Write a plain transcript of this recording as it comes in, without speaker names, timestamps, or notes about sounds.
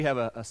We have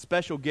a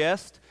special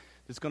guest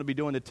that's going to be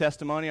doing the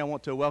testimony. I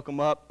want to welcome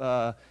up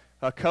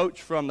a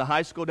coach from the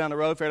high school down the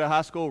road, Fairdale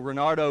High School,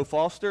 Renardo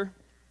Foster.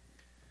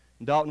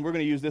 Dalton, we're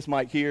going to use this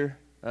mic here.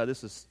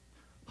 This is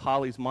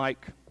Holly's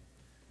mic.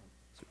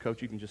 So,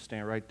 Coach, you can just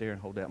stand right there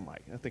and hold that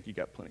mic. I think you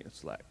got plenty of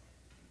slack.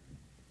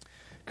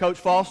 Coach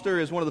Foster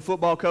is one of the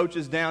football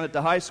coaches down at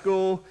the high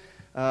school.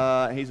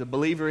 He's a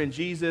believer in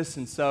Jesus,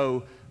 and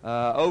so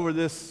over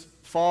this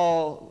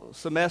fall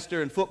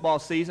semester and football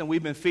season,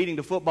 we've been feeding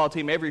the football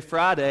team every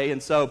Friday,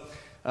 and so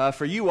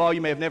for you all,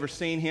 you may have never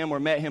seen him or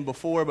met him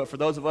before, but for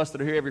those of us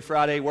that are here every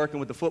Friday working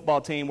with the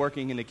football team,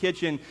 working in the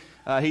kitchen,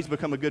 he's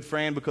become a good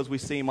friend because we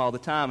see him all the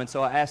time, and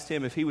so I asked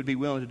him if he would be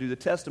willing to do the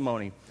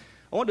testimony.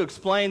 I want to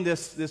explain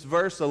this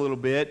verse a little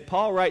bit.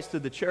 Paul writes to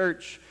the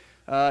church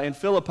in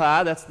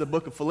Philippi, that's the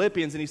book of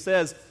Philippians, and he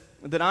says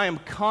that I am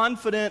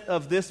confident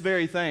of this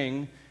very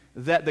thing,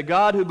 that the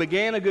God who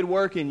began a good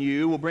work in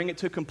you will bring it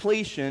to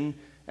completion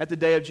at the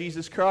day of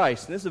Jesus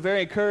Christ. And this is a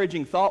very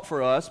encouraging thought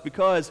for us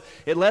because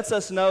it lets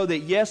us know that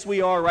yes,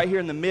 we are right here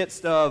in the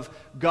midst of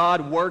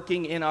God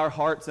working in our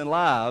hearts and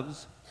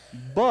lives,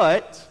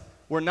 but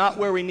we're not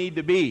where we need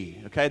to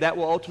be. Okay, that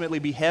will ultimately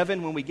be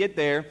heaven when we get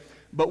there,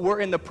 but we're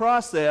in the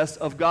process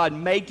of God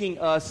making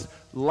us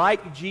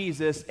like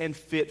Jesus and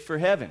fit for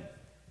heaven.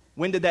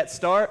 When did that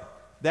start?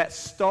 That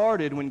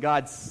started when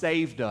God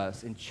saved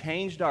us and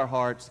changed our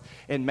hearts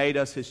and made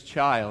us His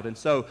child. And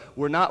so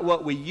we're not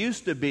what we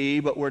used to be,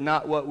 but we're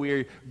not what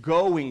we're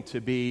going to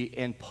be.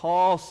 And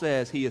Paul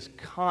says he is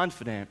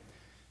confident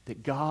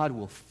that God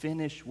will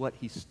finish what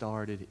He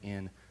started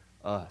in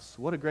us.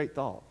 What a great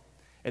thought.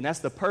 And that's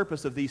the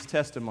purpose of these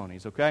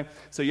testimonies, okay?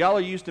 So y'all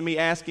are used to me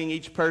asking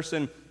each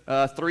person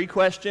 3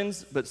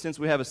 questions, but since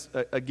we have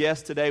a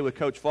guest today with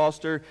Coach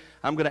Foster,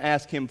 I'm going to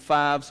ask him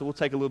 5, so we'll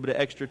take a little bit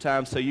of extra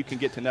time so you can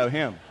get to know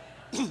him.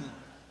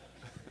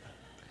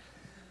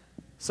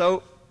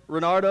 So,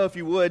 Renardo, if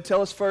you would,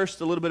 tell us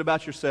first a little bit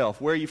about yourself.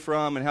 Where are you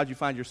from, and how did you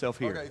find yourself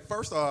here? Okay,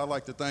 first of all, I'd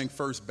like to thank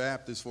First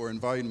Baptist for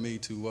inviting me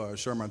to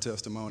share my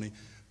testimony.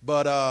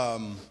 But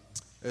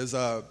as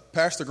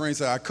Pastor Green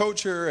said, I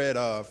coach here at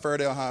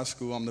Fairdale High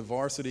School. I'm the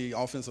varsity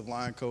offensive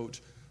line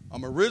coach.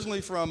 I'm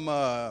originally from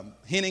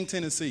Henning,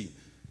 Tennessee.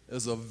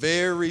 It's a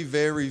very,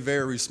 very,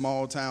 very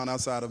small town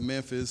outside of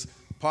Memphis.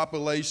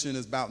 Population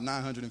is about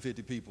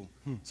 950 people.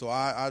 So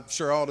I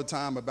share all the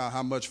time about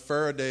how much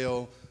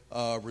Fairdale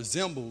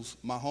resembles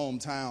my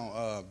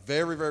hometown.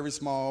 Very, very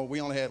small. We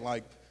only had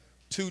like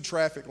 2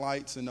 traffic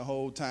lights in the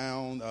whole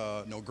town,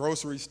 no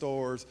grocery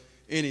stores,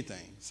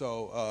 anything.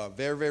 So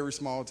very, very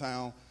small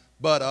town.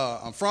 But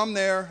I'm from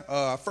there.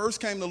 I first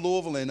came to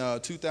Louisville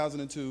in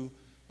 2002.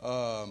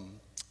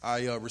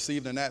 I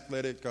received an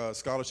athletic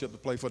scholarship to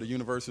play for the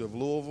University of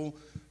Louisville.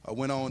 I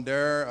went on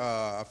there.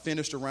 I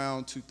finished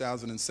around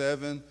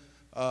 2007.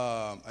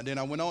 And then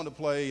I went on to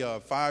play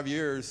 5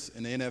 years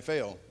in the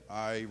NFL.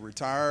 I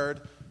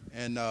retired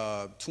in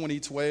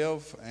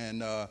 2012.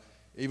 And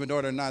even though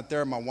they're not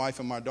there, my wife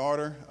and my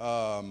daughter,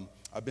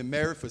 I've been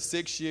married for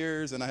 6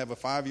 years, and I have a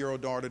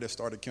 5-year-old daughter that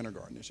started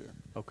kindergarten this year.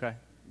 Okay,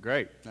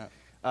 great. Yeah.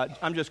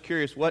 I'm just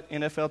curious, what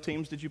NFL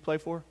teams did you play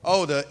for?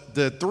 Oh,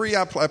 the 3,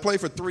 I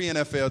played for 3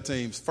 NFL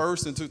teams.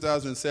 First in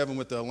 2007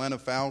 with the Atlanta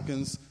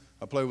Falcons.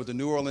 I played with the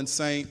New Orleans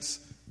Saints,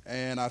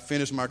 and I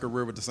finished my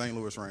career with the St.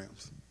 Louis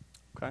Rams.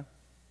 Okay,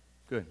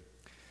 good.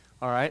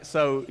 All right,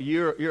 so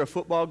you're a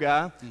football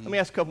guy. Mm-hmm. Let me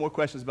ask a couple more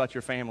questions about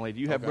your family. Do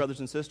you have brothers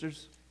and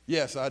sisters?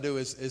 Yes, I do.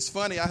 It's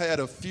funny. I had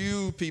a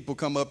few people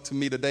come up to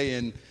me today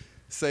and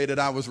say that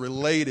I was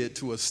related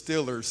to a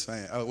Steelers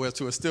fan,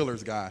 to a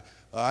Steelers guy.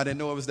 I didn't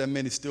know it was that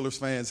many Steelers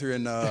fans here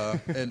in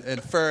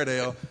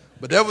Fairdale,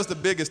 but that was the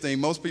biggest thing.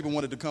 Most people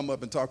wanted to come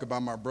up and talk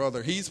about my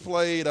brother. He's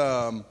played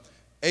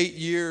 8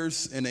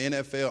 years in the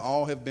NFL.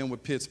 All have been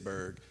with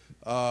Pittsburgh,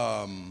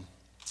 and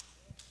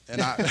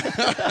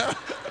I.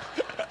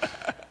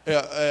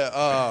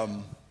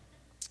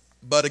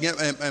 But again,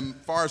 and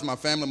as far as my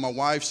family, my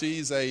wife,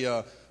 she's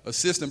a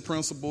assistant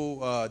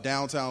principal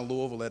downtown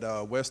Louisville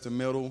at Western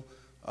Middle,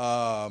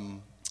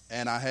 and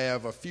I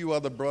have a few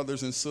other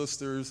brothers and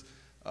sisters.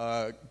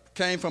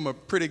 Came from a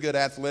pretty good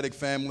athletic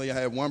family. I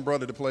had one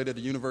brother that played at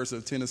the University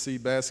of Tennessee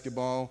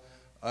basketball,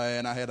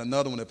 and I had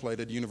another one that played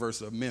at the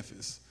University of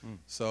Memphis.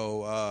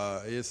 So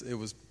it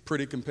was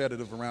pretty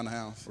competitive around the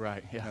house.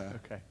 Right, yeah,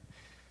 okay.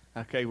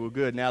 Okay, well,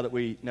 good. Now that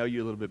we know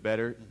you a little bit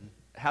better,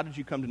 how did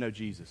you come to know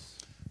Jesus?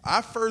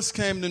 I first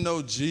came to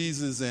know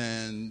Jesus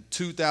in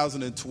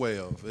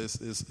 2012.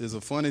 It's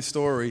a funny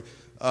story.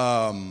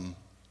 I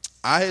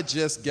had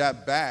just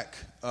got back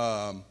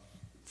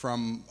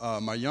from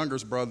my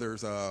youngest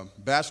brother's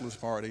bachelor's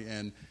party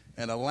in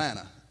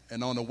Atlanta.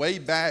 And on the way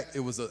back,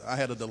 I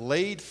had a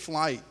delayed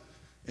flight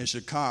in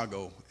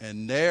Chicago.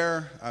 And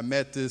there I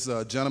met this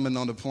gentleman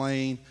on the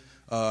plane,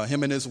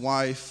 him and his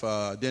wife.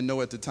 Didn't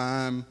know at the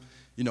time,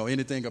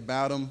 anything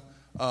about him.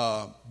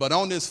 But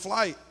on this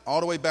flight,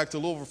 all the way back to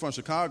Louisville from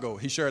Chicago,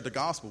 he shared the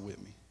gospel with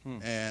me.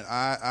 And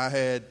I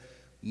had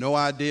no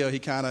idea. He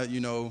kind of,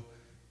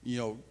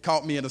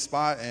 caught me in a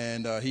spot,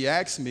 and he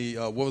asked me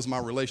what was my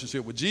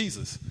relationship with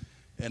Jesus.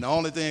 And the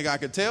only thing I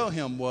could tell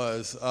him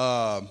was,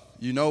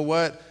 you know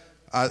what,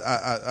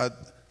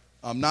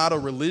 I'm not a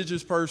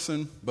religious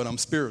person, but I'm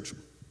spiritual.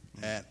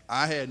 And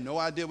I had no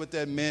idea what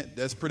that meant.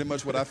 That's pretty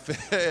much what I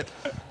fed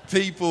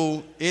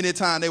people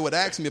anytime they would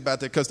ask me about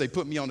that, because they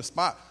put me on the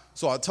spot.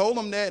 So I told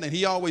him that, and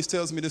he always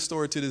tells me this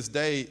story to this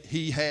day.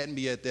 He had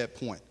me at that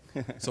point.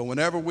 So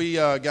whenever we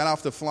got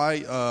off the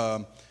flight,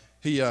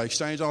 he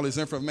exchanged all his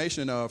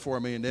information for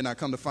me, and then I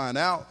come to find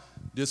out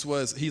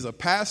he's a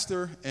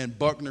pastor in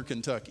Buckner,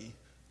 Kentucky,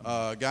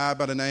 a guy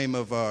by the name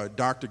of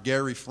Dr.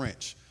 Gary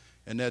French.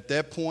 And at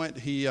that point,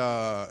 he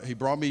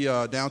brought me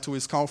down to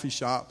his coffee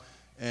shop,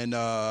 and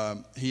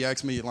he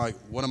asked me, like,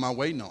 what am I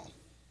waiting on?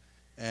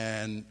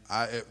 And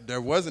there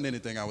wasn't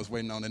anything I was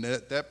waiting on. And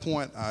at that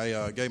point,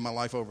 I gave my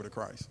life over to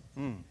Christ.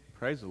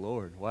 Praise the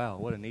Lord. Wow,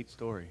 what a neat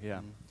story.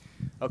 Yeah.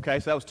 Okay,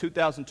 so that was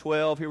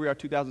 2012. Here we are,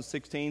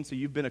 2016. So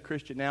you've been a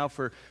Christian now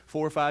for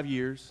 4 or 5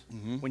 years.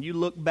 Mm-hmm. When you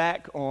look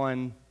back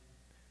on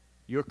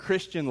your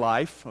Christian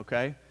life,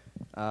 okay,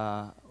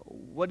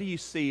 what do you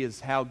see as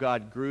how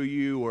God grew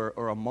you,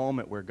 or a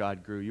moment where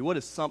God grew you? What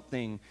is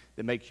something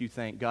that makes you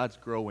think God's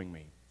growing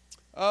me?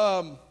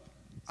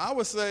 I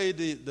would say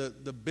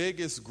the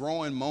biggest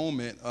growing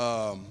moment,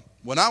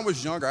 when I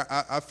was younger,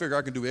 I figured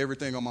I could do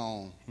everything on my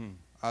own.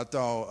 I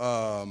thought,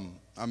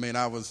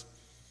 I was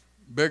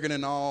bigger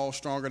than all,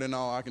 stronger than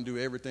all. I can do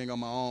everything on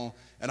my own.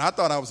 And I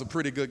thought I was a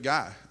pretty good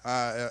guy.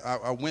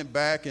 I went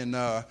back, and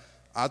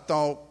I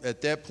thought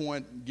at that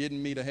point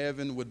getting me to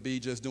heaven would be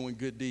just doing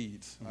good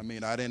deeds.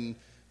 I didn't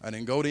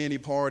go to any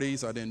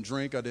parties. I didn't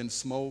drink. I didn't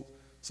smoke.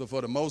 So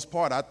for the most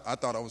part, I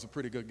thought I was a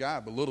pretty good guy.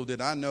 But little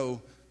did I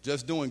know,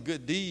 just doing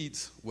good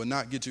deeds would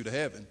not get you to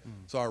heaven.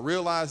 So I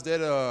realized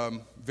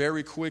that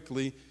very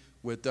quickly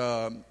with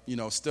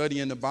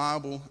studying the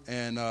Bible,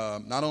 and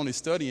not only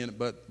studying it,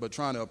 but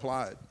trying to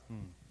apply it.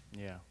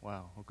 Yeah,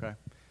 wow, okay.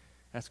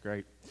 That's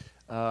great.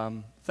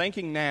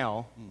 Thinking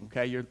now,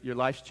 okay, your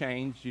life's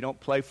changed. You don't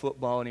play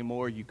football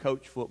anymore. You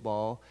coach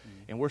football.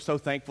 And we're so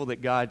thankful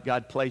that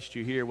God placed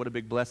you here. What a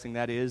big blessing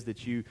that is,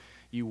 that you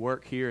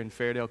work here in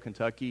Fairdale,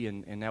 Kentucky,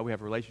 and now we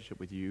have a relationship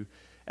with you.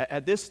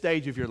 At this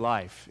stage of your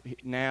life,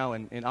 now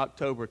in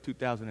October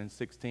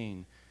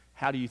 2016,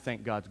 how do you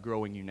think God's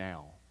growing you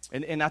now?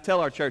 And I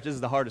tell our church, this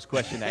is the hardest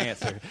question to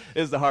answer.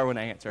 This is the hard one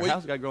to answer.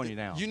 How's God growing you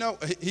now? You know,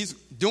 he's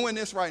doing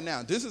this right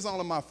now. This is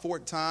only my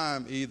 4th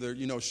time either,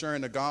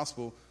 sharing the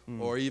gospel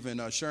or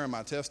even sharing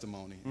my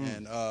testimony.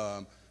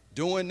 And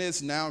doing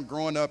this now,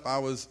 growing up, I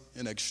was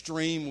an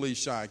extremely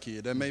shy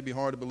kid. That may be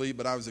hard to believe,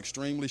 but I was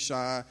extremely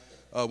shy.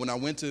 When I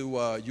went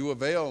to U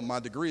of L, my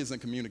degree is in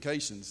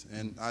communications,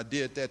 and I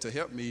did that to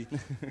help me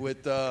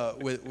with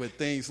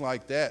things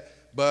like that.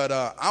 But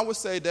I would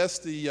say that's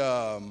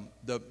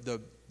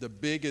the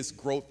biggest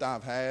growth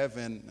I've had.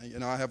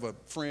 And I have a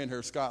friend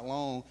here, Scott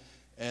Long,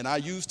 and I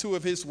use 2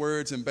 of his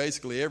words in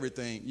basically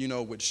everything.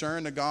 With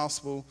sharing the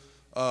gospel,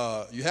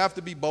 you have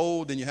to be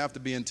bold and you have to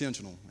be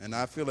intentional. And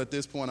I feel at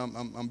this point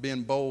I'm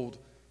being bold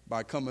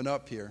by coming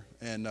up here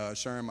and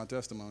sharing my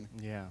testimony.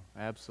 Yeah,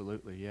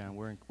 absolutely. Yeah,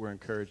 we're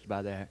encouraged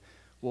by that.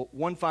 Well,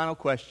 one final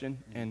question,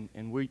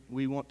 and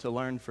we want to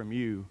learn from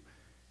you.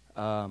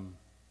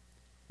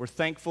 We're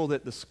thankful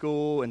that the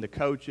school and the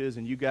coaches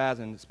and you guys,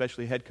 and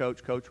especially head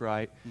coach, Coach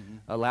Wright,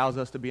 allows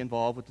us to be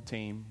involved with the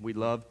team. We'd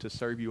love to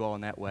serve you all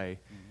in that way.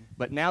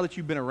 But now that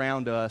you've been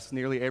around us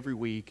nearly every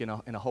week in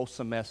a whole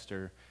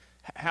semester,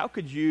 how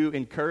could you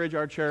encourage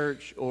our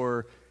church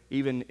or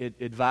even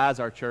advise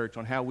our church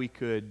on how we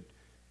could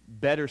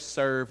better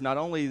serve not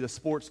only the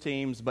sports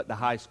teams but the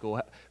high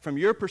school? From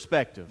your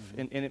perspective,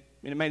 and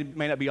it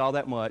may not be all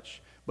that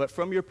much, but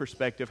from your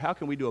perspective, how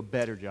can we do a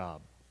better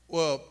job?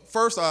 Well,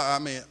 first,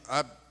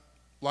 I'd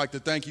like to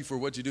thank you for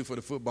what you do for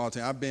the football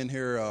team. I've been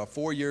here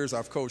 4 years.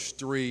 I've coached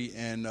 3,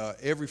 and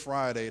every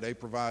Friday they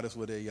provide us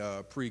with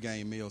a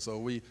pregame meal. So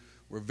we're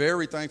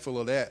very thankful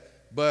of that.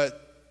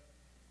 But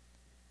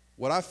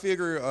what I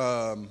figure,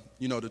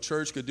 the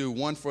church could do,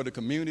 one, for the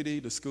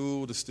community, the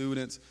school, the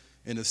students,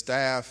 and the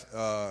staff,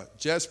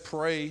 just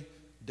pray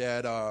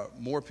that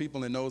more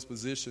people in those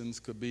positions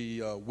could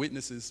be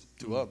witnesses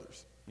to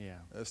others. Yeah,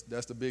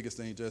 that's the biggest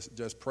thing.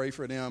 Just pray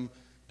for them,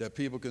 that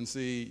people can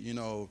see,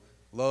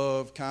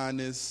 love,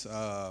 kindness,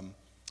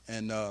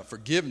 and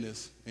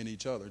forgiveness in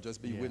each other.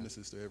 Just be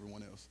witnesses to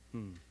everyone else.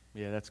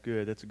 Yeah, that's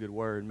good. That's a good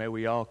word. May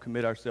we all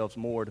commit ourselves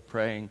more to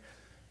praying,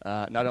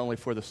 not only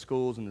for the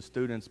schools and the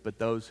students, but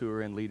those who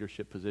are in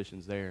leadership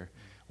positions there.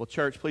 Well,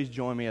 church, please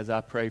join me as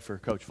I pray for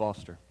Coach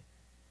Foster.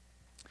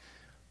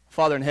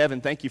 Father in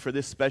heaven, thank you for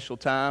this special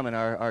time and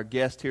our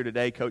guest here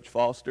today, Coach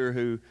Foster,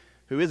 who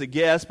is a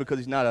guest because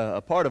he's not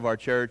a part of our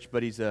church,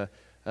 but he's a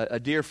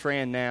dear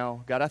friend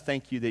now. God, I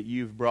thank you that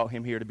you've brought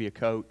him here to be a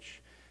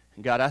coach.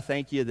 And God, I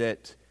thank you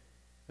that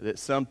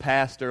some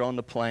pastor on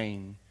the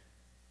plane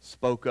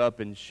spoke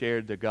up and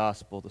shared the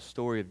gospel, the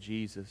story of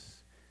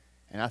Jesus.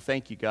 And I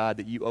thank you, God,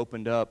 that you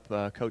opened up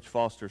Coach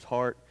Foster's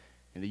heart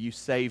and that you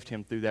saved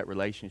him through that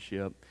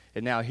relationship.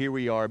 And now here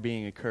we are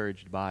being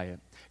encouraged by it.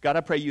 God,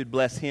 I pray you'd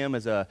bless him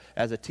as a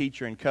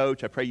teacher and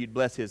coach. I pray you'd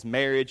bless his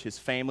marriage, his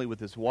family with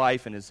his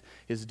wife and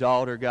his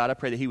daughter. God, I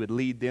pray that he would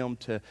lead them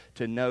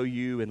to know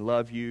you and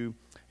love you.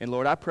 And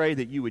Lord, I pray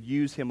that you would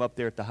use him up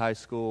there at the high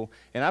school.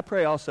 And I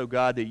pray also,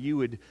 God, that you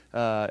would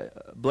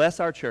bless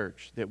our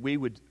church, that we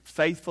would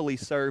faithfully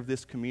serve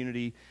this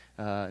community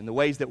in the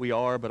ways that we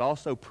are, but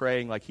also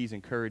praying like he's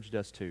encouraged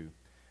us to.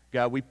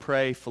 God, we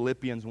pray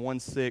Philippians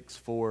 1:6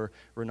 for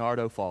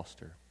Renardo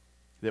Foster,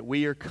 that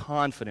we are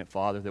confident,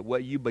 Father, that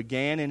what you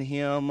began in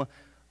him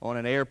on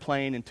an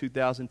airplane in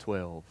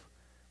 2012,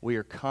 we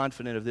are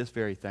confident of this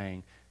very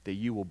thing, that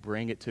you will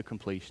bring it to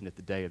completion at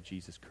the day of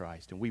Jesus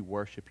Christ. And we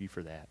worship you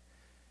for that.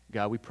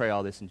 God, we pray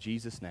all this in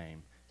Jesus'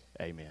 name.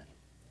 Amen.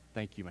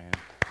 Thank you, man.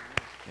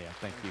 Yeah,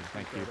 thank you,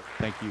 thank you,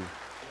 thank you.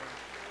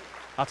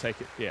 I'll take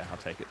it. Yeah, I'll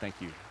take it.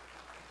 Thank you.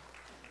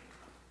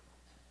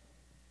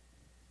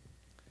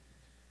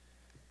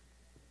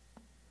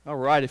 All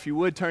right, if you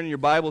would turn in your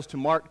Bibles to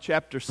Mark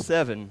chapter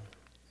 7.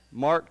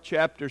 Mark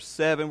chapter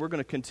 7. We're going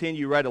to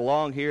continue right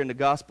along here in the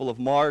Gospel of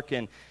Mark,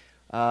 and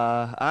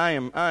I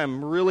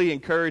am really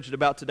encouraged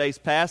about today's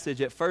passage.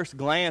 At first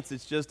glance,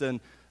 it's just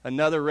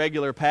another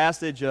regular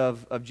passage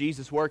of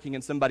Jesus working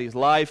in somebody's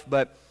life,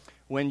 but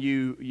when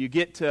you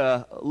get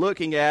to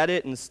looking at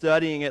it and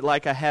studying it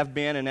like I have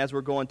been, and as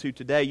we're going to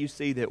today, you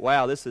see that,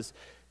 wow, this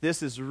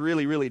is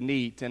really, really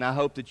neat, and I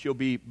hope that you'll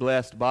be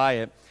blessed by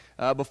it.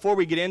 Before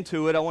we get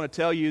into it, I want to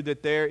tell you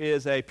that there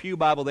is a pew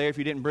Bible there. If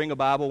you didn't bring a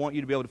Bible, I want you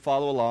to be able to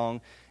follow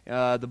along.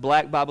 The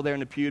black Bible there in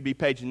the pew would be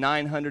page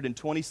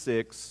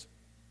 926.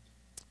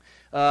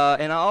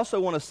 And I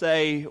also want to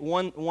say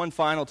one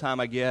final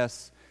time, I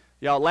guess.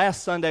 Y'all,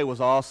 last Sunday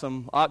was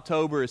awesome.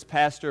 October is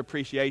Pastor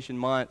Appreciation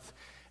Month.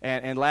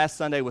 And last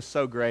Sunday was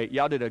so great.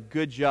 Y'all did a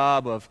good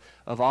job of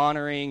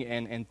honoring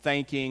and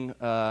thanking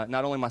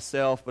not only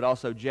myself, but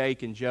also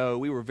Jake and Joe.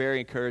 We were very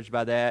encouraged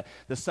by that.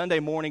 The Sunday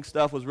morning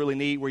stuff was really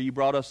neat, where you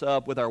brought us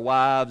up with our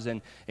wives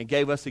and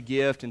gave us a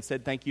gift and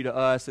said thank you to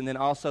us. And then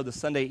also the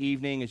Sunday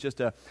evening is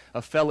just a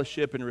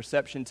fellowship and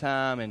reception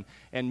time.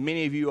 And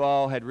many of you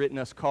all had written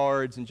us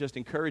cards and just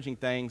encouraging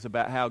things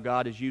about how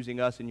God is using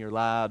us in your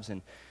lives.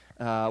 And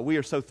we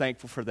are so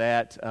thankful for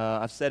that.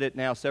 I've said it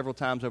now several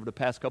times over the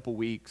past couple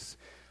weeks.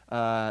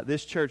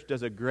 This church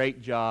does a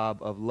great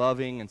job of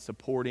loving and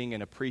supporting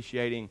and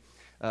appreciating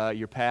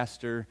your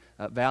pastor.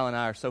 Val and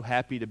I are so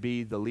happy to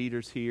be the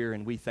leaders here,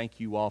 and we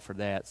thank you all for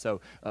that. So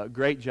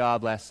great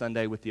job last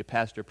Sunday with the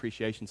pastor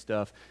appreciation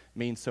stuff.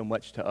 Means so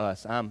much to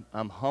us. I'm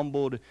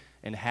humbled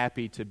and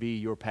happy to be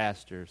your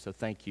pastor, so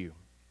thank you.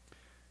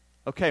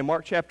 Okay,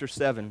 Mark chapter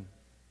 7.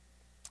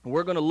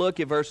 We're going to look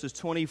at verses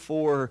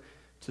 24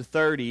 to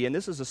 30, and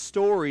this is a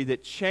story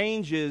that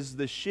changes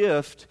the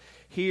shift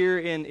here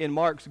in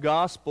Mark's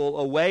gospel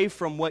away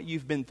from what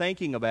you've been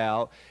thinking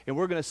about, and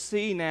we're going to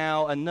see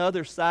now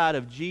another side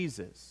of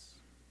Jesus.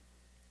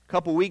 A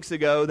couple weeks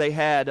ago, they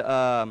had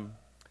at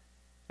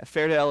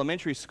Fairdale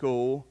Elementary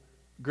School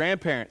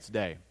Grandparents'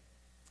 Day,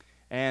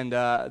 and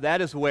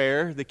that is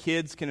where the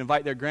kids can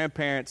invite their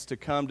grandparents to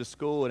come to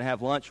school and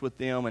have lunch with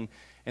them,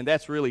 and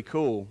that's really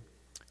cool.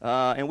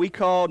 And we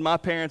called my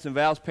parents and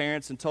Val's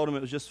parents and told them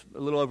it was just a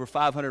little over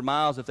 500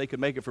 miles if they could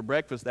make it for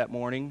breakfast that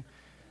morning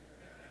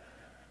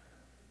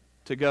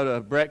to go to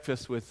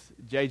breakfast with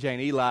JJ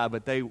and Eli,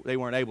 but they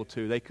weren't able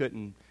to. They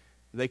couldn't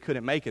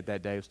make it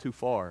that day. It was too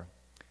far.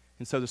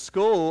 And so the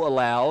school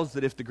allows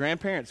that if the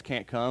grandparents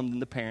can't come, then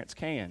the parents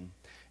can.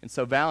 And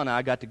so Val and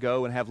I got to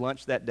go and have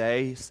lunch that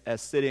day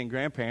as sitting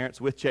grandparents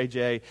with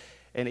JJ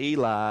and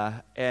Eli.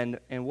 And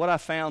what I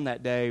found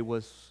that day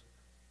was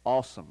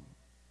awesome.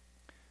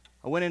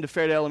 I went into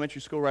Fairdale Elementary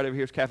School right over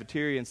here's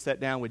cafeteria and sat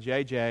down with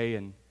JJ,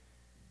 and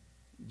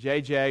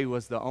JJ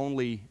was the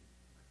only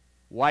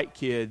white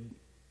kid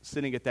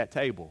sitting at that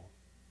table.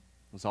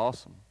 It was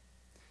awesome.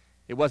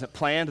 It wasn't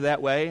planned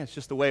that way. It's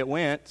just the way it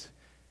went.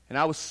 And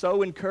I was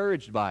so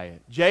encouraged by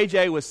it.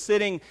 JJ was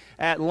sitting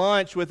at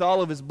lunch with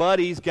all of his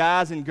buddies,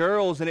 guys and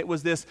girls, and it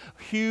was this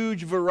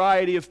huge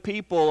variety of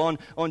people. On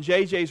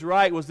JJ's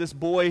right was this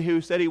boy who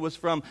said he was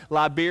from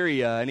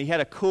Liberia, and he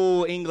had a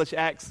cool English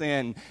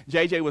accent.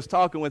 JJ was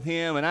talking with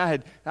him, and I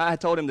had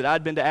told him that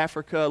I'd been to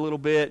Africa a little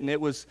bit, and it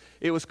was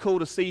cool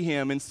to see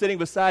him. And sitting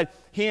beside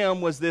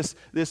him was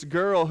this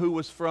girl who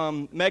was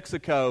from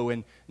Mexico,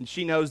 and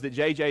she knows that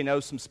JJ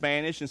knows some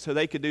Spanish, and so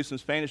they could do some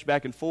Spanish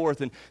back and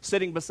forth. And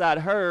sitting beside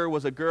her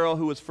was a girl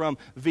who was from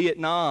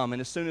Vietnam, and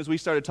as soon as we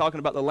started talking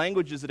about the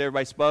languages that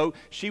everybody spoke,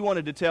 she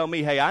wanted to tell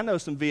me, hey, I know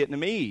some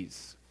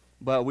Vietnamese.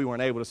 But we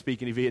weren't able to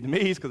speak any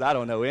Vietnamese because I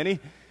don't know any.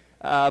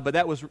 But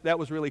that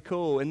was really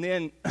cool. And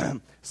then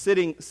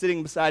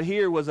sitting beside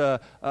here was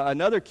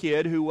another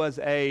kid who was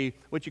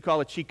what you call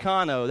a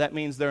Chicano. That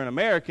means they're an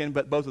American,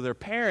 but both of their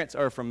parents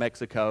are from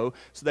Mexico.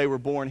 So they were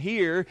born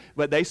here,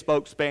 but they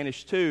spoke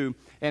Spanish too.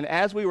 And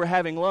as we were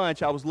having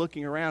lunch, I was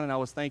looking around and I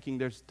was thinking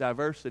there's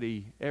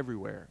diversity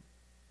everywhere.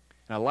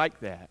 And I like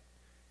that.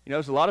 You know,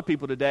 there's a lot of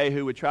people today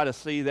who would try to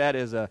see that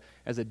as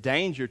a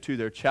danger to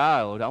their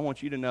child. I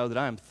want you to know that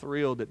I am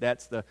thrilled that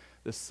that's the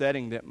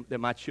setting that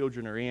my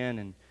children are in.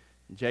 And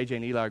JJ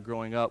and Eli are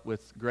growing up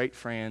with great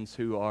friends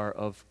who are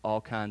of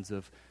all kinds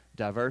of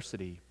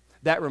diversity.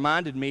 That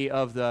reminded me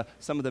of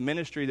some of the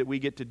ministry that we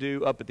get to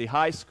do up at the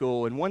high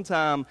school. And one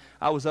time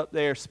I was up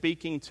there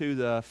speaking to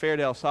the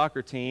Fairdale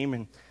soccer team,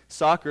 and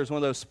soccer is one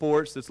of those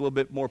sports that's a little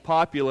bit more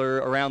popular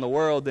around the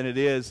world than it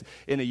is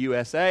in the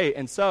USA.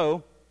 And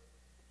so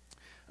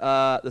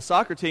the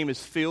soccer team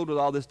is filled with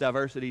all this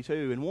diversity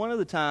too. And one of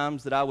the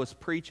times that I was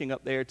preaching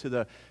up there to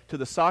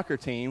the soccer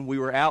team, we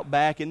were out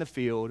back in the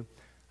field.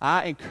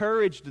 I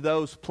encouraged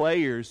those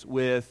players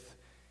with,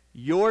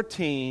 your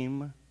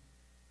team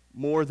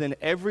more than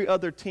every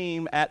other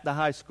team at the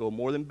high school,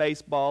 more than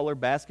baseball or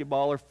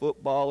basketball or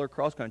football or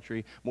cross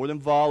country, more than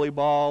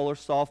volleyball or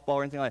softball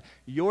or anything like that.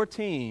 Your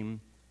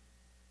team,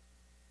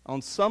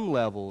 on some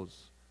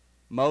levels,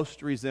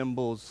 most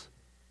resembles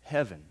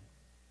heaven.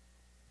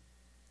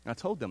 I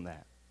told them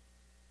that.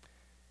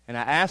 And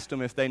I asked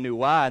them if they knew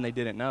why, and they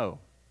didn't know.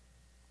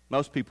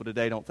 Most people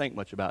today don't think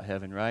much about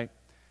heaven, right?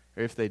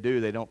 Or if they do,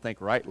 they don't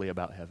think rightly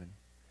about heaven.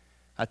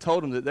 I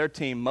told them that their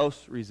team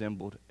most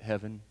resembled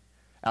heaven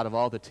out of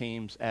all the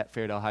teams at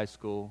Fairdale High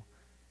School.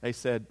 They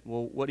said,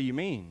 well, what do you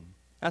mean?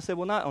 I said,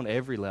 well, not on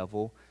every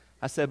level.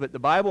 I said, but the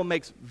Bible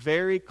makes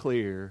very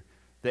clear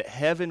that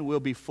heaven will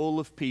be full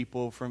of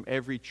people from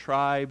every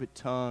tribe,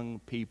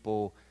 tongue,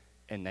 people,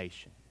 and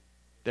nation.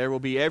 There will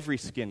be every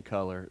skin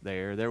color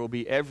there. There will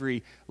be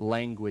every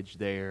language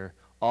there,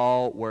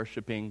 all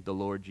worshiping the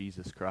Lord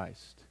Jesus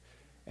Christ.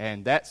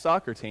 And that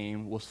soccer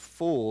team was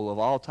full of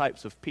all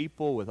types of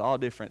people with all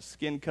different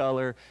skin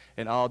color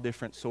and all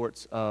different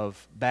sorts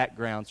of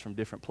backgrounds from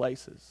different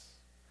places.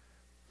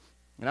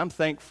 And I'm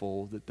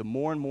thankful that the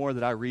more and more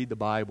that I read the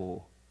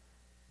Bible,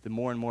 the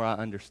more and more I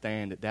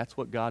understand that that's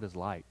what God is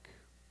like.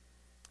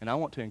 And I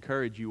want to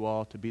encourage you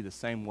all to be the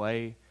same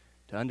way,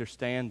 to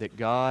understand that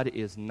God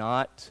is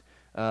not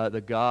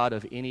the God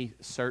of any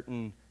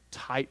certain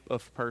type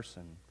of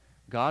person.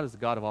 God is the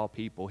God of all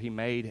people. He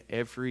made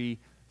every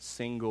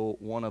single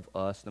one of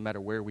us, no matter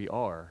where we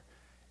are.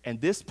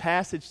 And this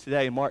passage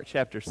today, Mark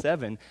chapter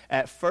 7,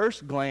 at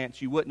first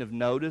glance, you wouldn't have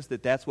noticed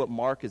that that's what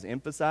Mark is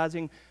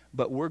emphasizing,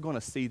 but we're going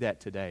to see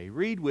that today.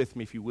 Read with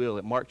me, if you will,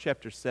 at Mark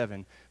chapter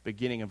 7,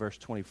 beginning in verse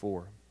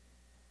 24.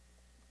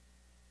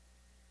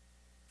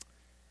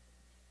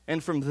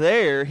 And from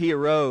there he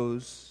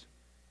arose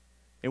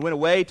and went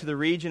away to the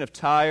region of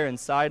Tyre and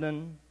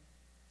Sidon.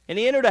 And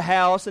he entered a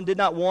house and did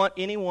not want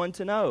anyone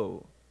to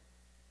know,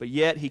 but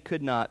yet he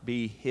could not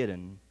be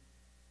hidden.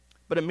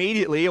 But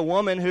immediately a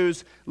woman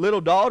whose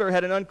little daughter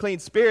had an unclean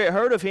spirit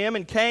heard of him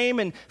and came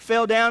and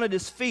fell down at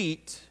his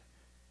feet.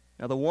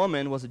 Now the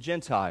woman was a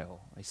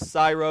Gentile, a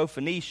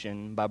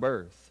Syro-Phoenician by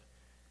birth.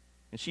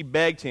 And she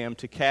begged him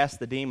to cast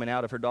the demon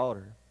out of her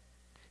daughter.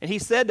 And he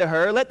said to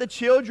her, let the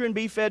children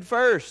be fed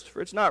first,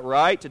 for it's not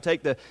right to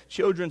take the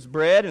children's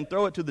bread and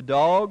throw it to the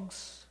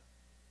dogs.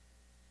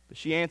 But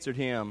she answered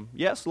him,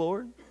 yes,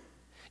 Lord.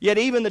 Yet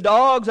even the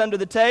dogs under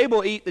the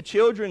table eat the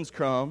children's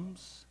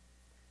crumbs.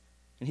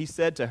 And he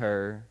said to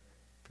her,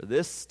 for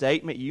this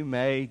statement you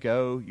may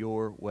go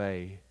your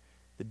way.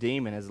 The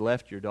demon has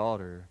left your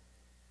daughter.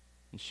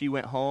 And she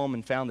went home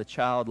and found the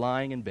child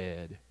lying in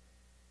bed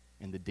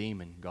and the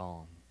demon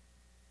gone.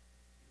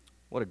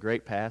 What a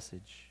great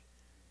passage.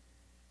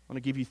 I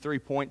want to give you 3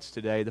 points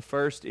today. The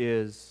first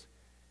is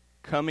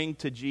coming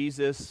to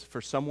Jesus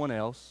for someone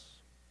else.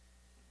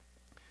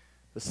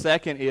 The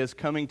second is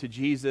coming to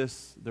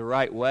Jesus the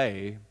right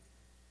way.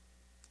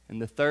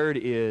 And the third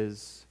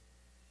is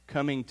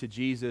coming to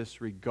Jesus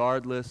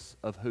regardless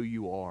of who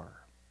you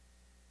are.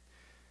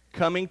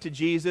 Coming to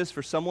Jesus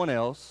for someone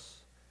else,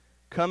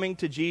 coming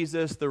to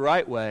Jesus the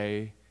right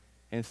way,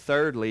 and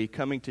thirdly,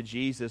 coming to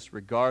Jesus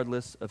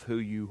regardless of who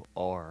you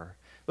are.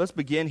 Let's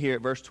begin here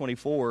at verse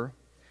 24.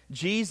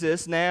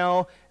 Jesus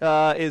now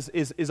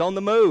is on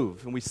the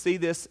move. And we see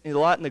this a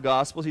lot in the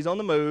Gospels. He's on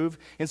the move.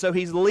 And so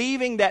he's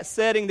leaving that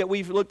setting that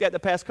we've looked at the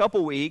past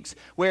couple weeks,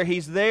 where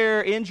he's there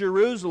in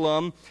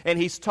Jerusalem and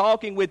he's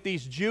talking with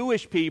these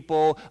Jewish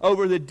people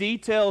over the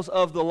details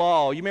of the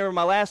law. You remember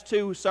my last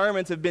 2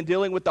 sermons have been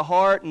dealing with the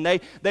heart, and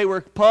they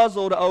were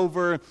puzzled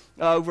over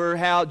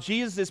how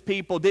Jesus'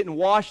 people didn't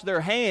wash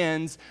their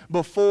hands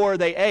before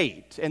they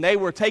ate. And they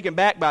were taken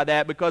back by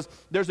that because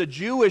there's a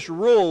Jewish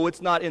rule.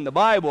 It's not in the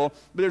Bible,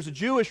 but there's a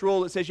Jewish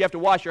rule that says you have to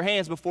wash your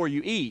hands before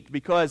you eat,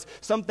 because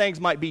some things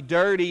might be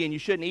dirty and you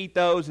shouldn't eat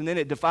those, and then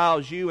it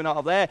defiles you and all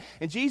of that.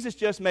 And Jesus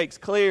just makes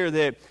clear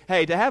that,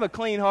 hey, to have a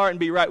clean heart and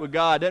be right with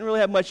God doesn't really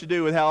have much to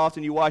do with how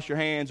often you wash your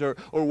hands or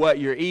what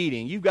you're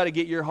eating. You've got to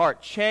get your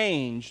heart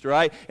changed,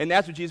 right? And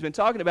that's what Jesus has been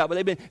talking about. But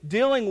they've been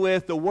dealing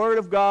with the Word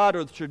of God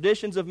or the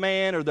traditions of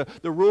man or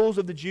the rules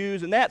of the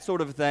Jews and that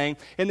sort of thing.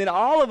 And then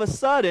all of a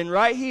sudden,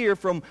 right here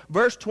from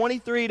verse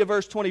 23 to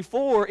verse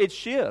 24, it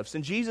shifts.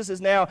 And Jesus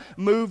has now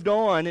moved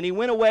on. And he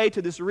went away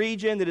to this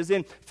region that is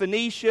in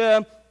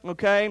Phoenicia,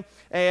 okay,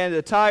 and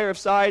the Tyre of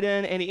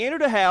Sidon. And he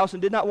entered a house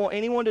and did not want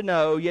anyone to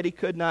know, yet he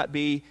could not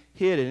be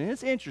hidden. And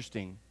it's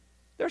interesting.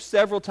 There's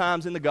several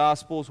times in the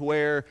Gospels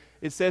where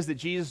it says that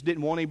Jesus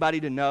didn't want anybody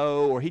to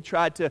know, or he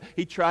tried to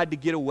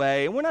get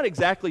away. And we're not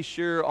exactly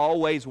sure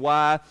always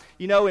why.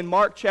 You know, in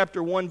Mark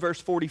chapter 1,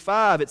 verse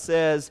 45, it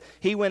says,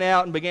 he went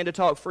out and began to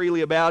talk freely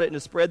about it and to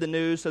spread the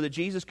news so that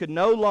Jesus could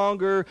no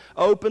longer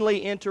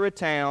openly enter a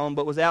town,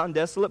 but was out in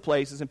desolate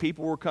places, and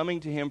people were coming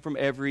to him from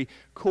every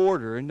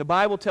quarter. And the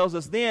Bible tells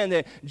us then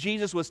that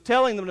Jesus was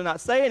telling them to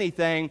not say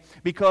anything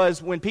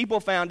because when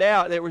people found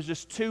out, there was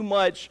just too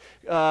much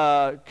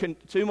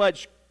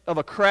of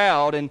a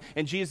crowd, and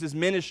Jesus'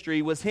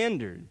 ministry was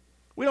hindered.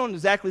 We don't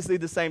exactly see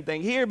the same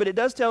thing here, but it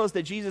does tell us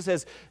that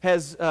Jesus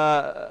has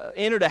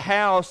entered a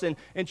house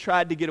and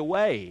tried to get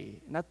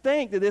away. And I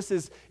think that this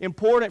is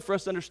important for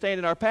us to understand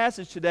in our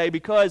passage today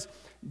because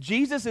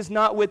Jesus is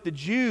not with the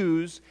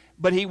Jews,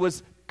 but he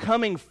was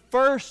coming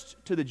first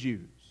to the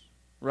Jews,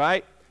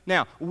 right?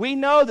 Now, we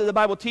know that the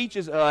Bible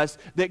teaches us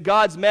that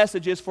God's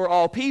message is for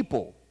all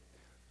people.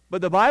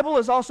 But the Bible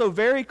is also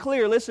very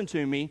clear, listen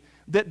to me,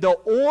 that the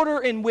order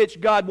in which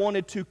God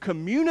wanted to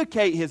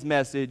communicate his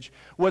message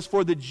was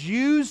for the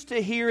Jews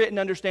to hear it and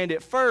understand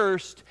it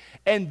first,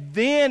 and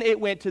then it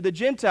went to the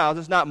Gentiles.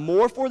 It's not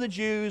more for the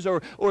Jews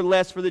or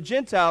less for the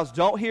Gentiles.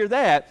 Don't hear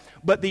that.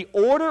 But the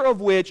order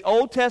of which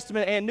Old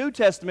Testament and New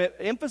Testament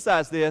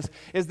emphasize this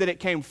is that it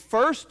came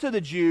first to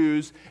the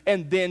Jews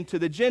and then to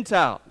the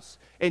Gentiles.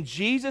 And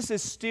Jesus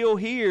is still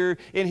here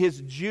in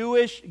his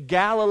Jewish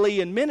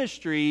Galilean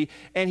ministry,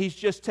 and he's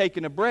just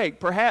taking a break.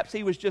 Perhaps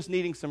he was just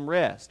needing some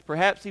rest.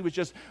 Perhaps he was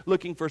just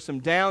looking for some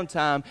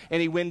downtime,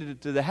 and he went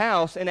into the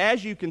house. And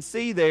as you can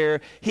see there,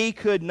 he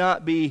could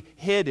not be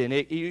hidden.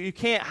 You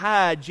can't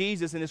hide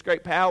Jesus and his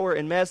great power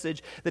and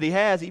message that he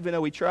has, even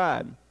though he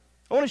tried.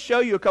 I want to show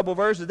you a couple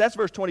verses. That's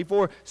verse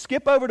 24.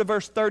 Skip over to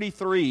verse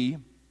 33.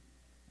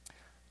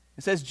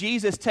 It says,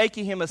 Jesus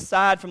taking him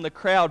aside from the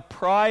crowd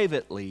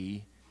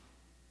privately,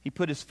 he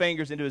put his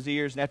fingers into his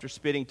ears, and after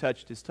spitting,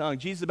 touched his tongue.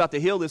 Jesus is about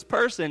to heal this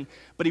person,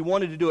 but he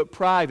wanted to do it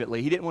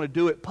privately. He didn't want to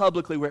do it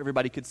publicly where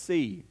everybody could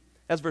see.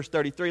 That's verse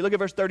 33. Look at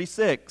verse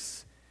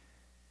 36.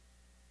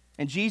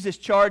 And Jesus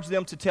charged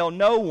them to tell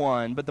no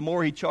one, but the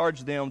more he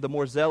charged them, the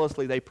more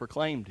zealously they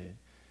proclaimed it.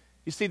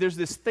 You see, there's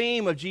this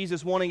theme of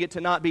Jesus wanting it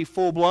to not be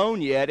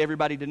full-blown yet,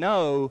 everybody to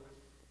know.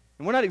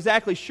 And we're not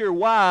exactly sure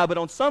why, but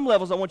on some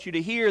levels I want you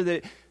to hear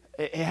that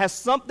it has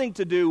something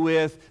to do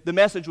with the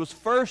message was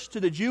first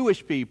to the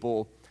Jewish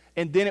people,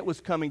 and then it was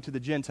coming to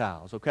the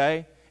Gentiles,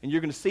 okay? And you're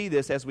going to see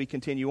this as we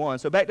continue on.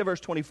 So back to verse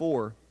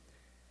 24.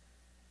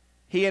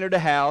 He entered a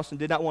house and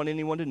did not want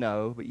anyone to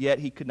know, but yet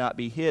he could not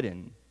be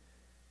hidden.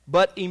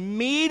 But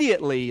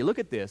immediately, look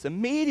at this,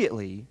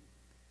 immediately,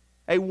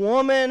 a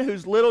woman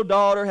whose little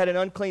daughter had an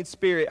unclean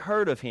spirit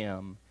heard of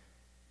him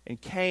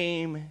and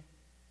came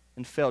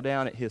and fell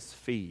down at his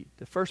feet.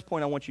 The first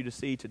point I want you to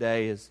see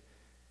today is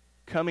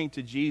coming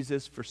to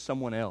Jesus for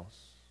someone else.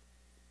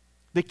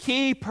 The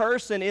key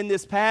person in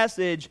this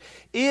passage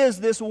is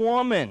this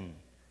woman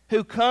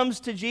who comes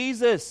to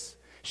Jesus.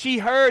 She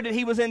heard that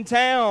he was in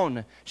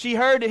town. She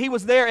heard that he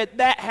was there at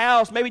that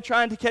house, maybe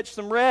trying to catch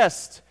some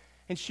rest.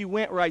 And she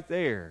went right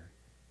there.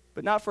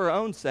 But not for her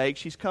own sake.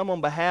 She's come on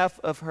behalf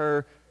of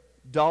her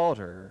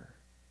daughter.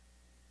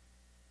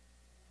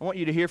 I want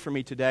you to hear from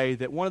me today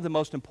that one of the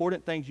most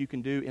important things you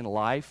can do in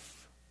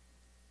life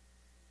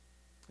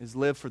is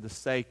live for the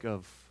sake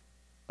of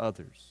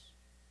others.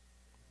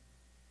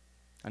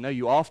 I know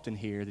you often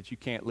hear that you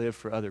can't live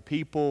for other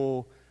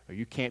people or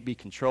you can't be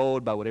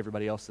controlled by what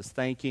everybody else is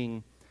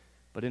thinking.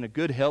 But in a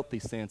good, healthy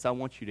sense, I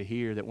want you to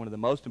hear that one of the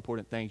most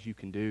important things you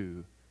can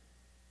do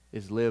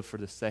is live for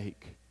the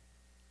sake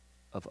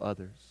of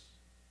others.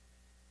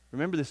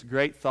 Remember this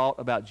great thought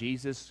about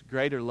Jesus?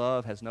 Greater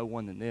love has no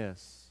one than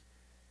this,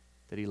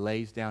 that he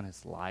lays down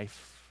his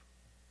life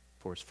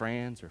for his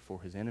friends or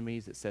for his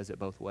enemies. It says it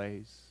both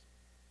ways.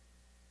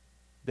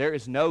 There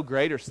is no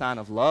greater sign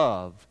of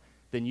love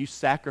than you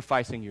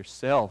sacrificing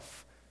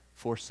yourself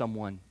for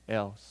someone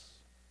else.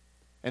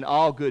 And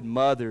all good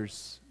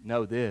mothers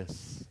know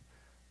this.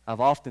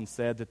 I've often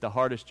said that the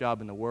hardest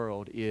job in the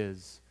world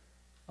is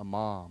a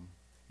mom.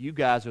 You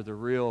guys are the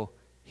real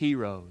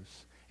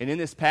heroes. And in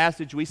this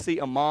passage, we see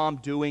a mom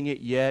doing it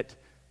yet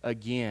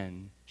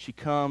again. She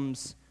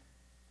comes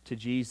to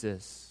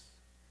Jesus.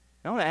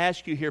 I want to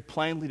ask you here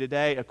plainly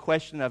today a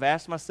question I've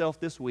asked myself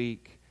this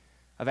week.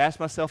 I've asked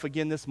myself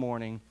again this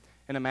morning.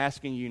 And I'm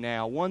asking you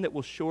now, one that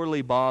will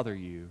surely bother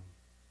you.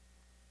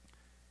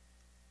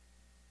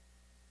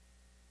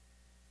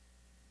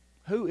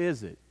 Who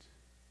is it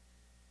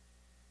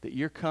that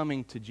you're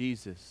coming to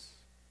Jesus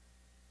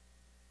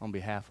on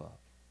behalf of?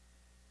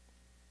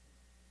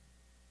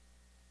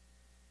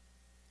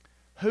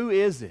 Who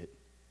is it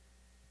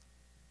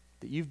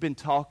that you've been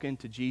talking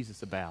to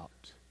Jesus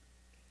about?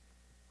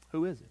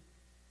 Who is it?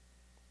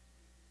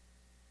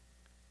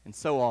 And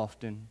so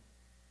often,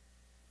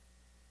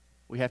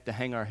 we have to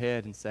hang our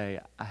head and say,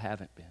 I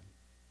haven't been.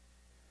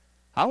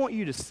 I want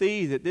you to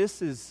see that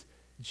this is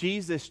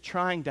Jesus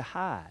trying to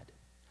hide.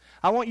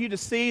 I want you to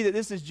see that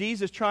this is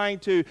Jesus trying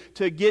to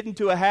get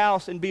into a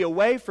house and be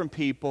away from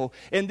people.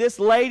 And this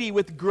lady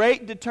with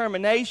great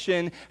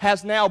determination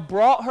has now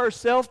brought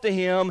herself to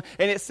him,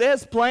 and it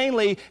says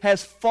plainly,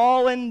 has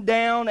fallen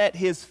down at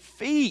his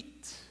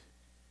feet.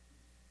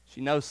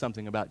 She knows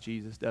something about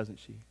Jesus, doesn't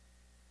she?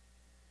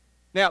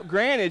 Now,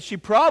 granted, she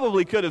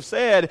probably could have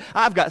said,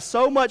 I've got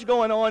so much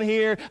going on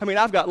here. I mean,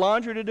 I've got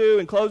laundry to do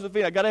and clothes to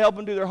feed. I've got to help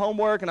them do their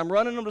homework, and I'm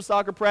running them to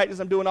soccer practice.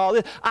 I'm doing all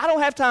this. I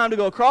don't have time to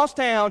go across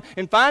town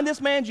and find this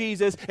man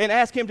Jesus and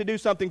ask him to do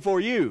something for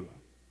you.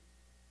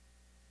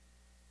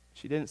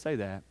 She didn't say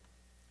that.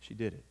 She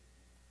did it.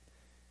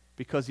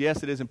 Because,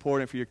 yes, it is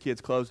important for your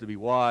kids' clothes to be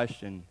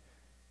washed and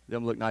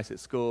them look nice at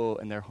school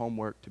and their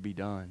homework to be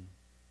done.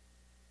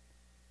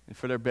 And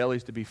for their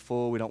bellies to be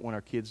full, we don't want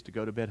our kids to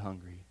go to bed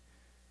hungry.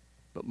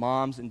 But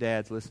moms and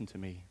dads, listen to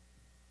me.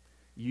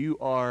 You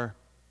are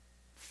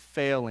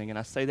failing, and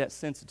I say that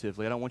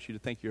sensitively. I don't want you to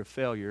think you're a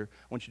failure.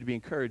 I want you to be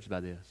encouraged by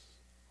this.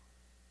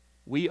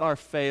 We are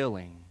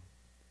failing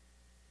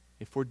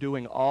if we're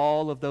doing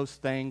all of those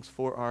things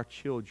for our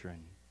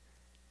children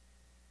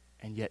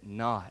and yet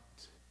not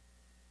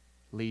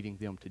leading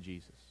them to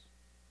Jesus.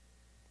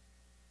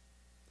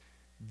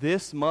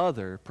 This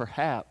mother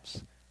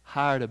perhaps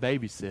hired a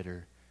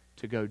babysitter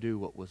to go do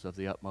what was of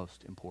the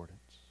utmost importance.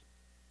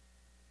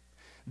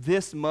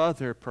 This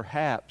mother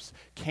perhaps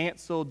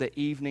canceled the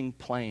evening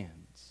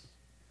plans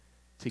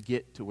to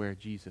get to where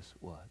Jesus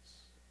was.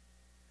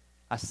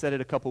 I said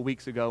it a couple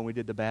weeks ago when we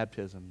did the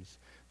baptisms.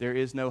 There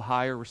is no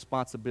higher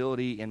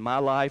responsibility in my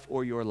life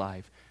or your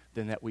life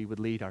than that we would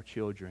lead our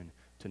children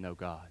to know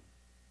God.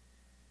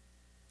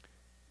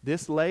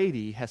 This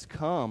lady has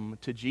come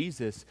to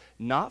Jesus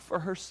not for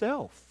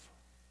herself.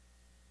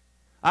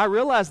 I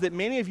realize that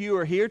many of you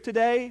are here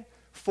today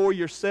for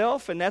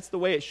yourself, and that's the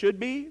way it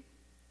should be.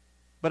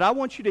 But I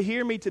want you to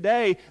hear me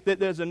today that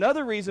there's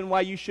another reason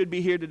why you should be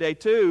here today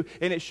too,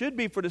 and it should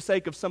be for the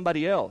sake of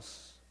somebody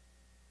else.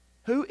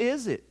 Who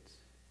is it?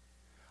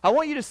 I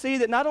want you to see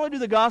that not only do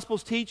the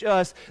Gospels teach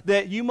us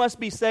that you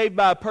must be saved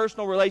by a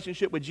personal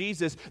relationship with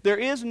Jesus, there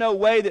is no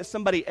way that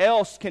somebody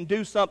else can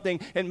do something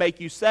and make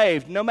you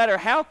saved. No matter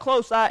how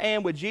close I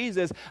am with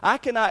Jesus, I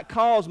cannot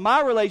cause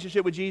my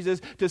relationship with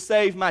Jesus to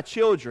save my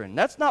children.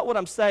 That's not what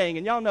I'm saying,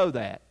 and y'all know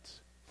that.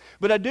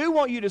 But I do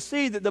want you to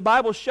see that the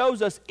Bible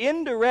shows us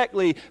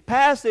indirectly,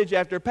 passage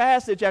after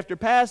passage after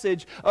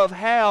passage, of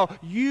how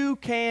you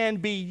can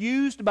be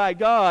used by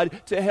God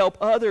to help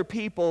other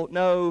people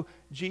know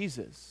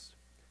Jesus.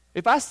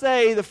 If I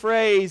say the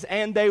phrase,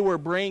 and they were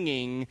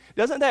bringing,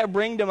 doesn't that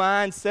bring to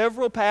mind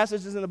several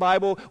passages in the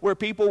Bible where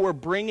people were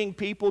bringing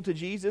people to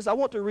Jesus? I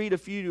want to read a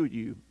few to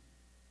you.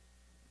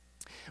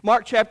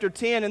 Mark chapter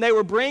 10, and they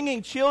were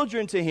bringing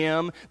children to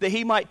him that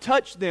he might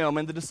touch them,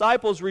 and the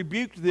disciples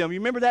rebuked them. You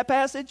remember that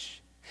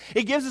passage?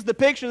 It gives us the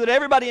picture that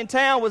everybody in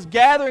town was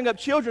gathering up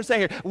children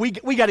saying, here,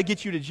 we got to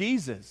get you to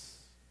Jesus.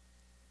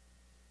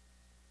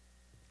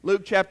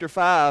 Luke chapter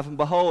 5, and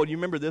behold, you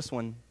remember this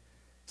one.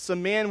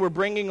 Some men were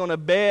bringing on a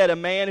bed a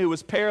man who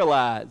was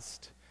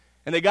paralyzed.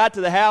 And they got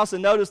to the house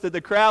and noticed that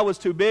the crowd was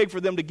too big for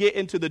them to get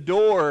into the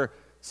door,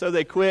 so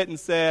they quit and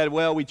said,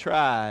 well, we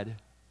tried.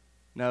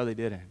 No, they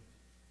didn't.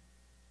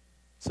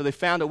 So they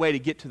found a way to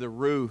get to the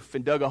roof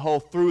and dug a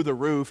hole through the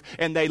roof,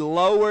 and they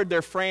lowered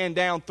their friend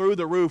down through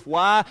the roof.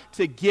 Why?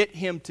 To get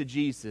him to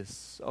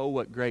Jesus. Oh,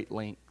 what great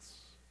lengths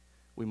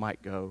we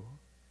might go.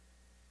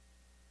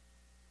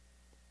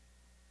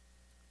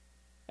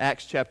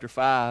 Acts chapter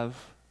 5.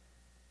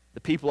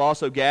 The people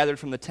also gathered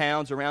from the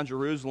towns around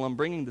Jerusalem,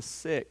 bringing the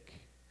sick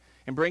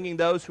and bringing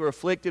those who are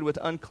afflicted with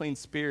unclean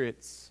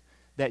spirits,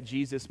 that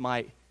Jesus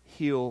might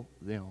heal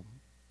them.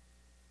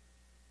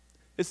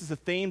 This is a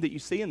theme that you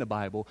see in the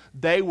Bible.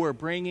 They were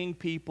bringing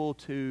people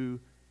to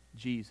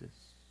Jesus.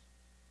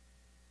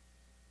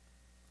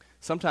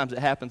 Sometimes it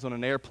happens on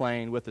an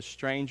airplane with a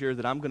stranger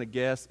that I'm going to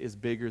guess is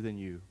bigger than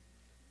you.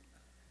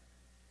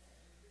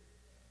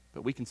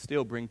 But we can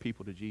still bring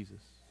people to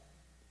Jesus.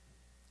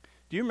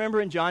 Do you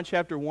remember in John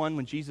chapter 1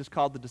 when Jesus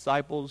called the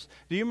disciples?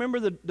 Do you remember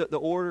the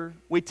order?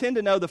 We tend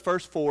to know the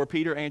first four,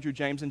 Peter, Andrew,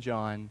 James, and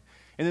John.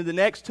 And then the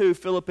next two,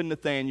 Philip and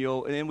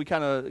Nathaniel. And then we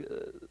kind of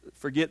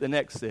forget the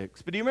next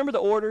six. But do you remember the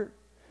order?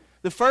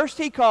 The first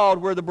he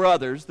called were the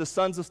brothers, the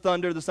sons of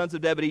thunder, the sons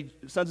of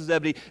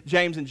Zebedee,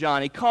 James and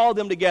John. He called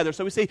them together.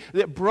 So we see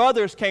that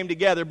brothers came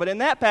together. But in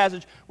that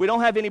passage, we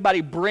don't have anybody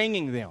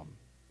bringing them.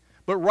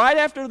 But right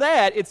after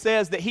that, it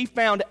says that he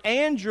found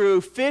Andrew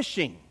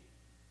fishing.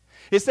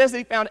 It says that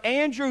he found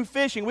Andrew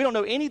fishing. We don't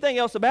know anything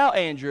else about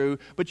Andrew,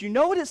 but you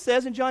know what it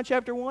says in John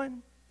chapter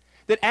 1?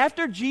 That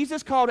after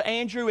Jesus called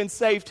Andrew and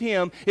saved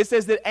him, it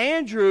says that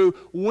Andrew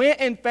went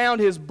and found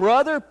his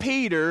brother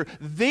Peter,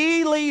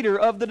 the leader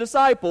of the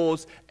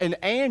disciples,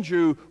 and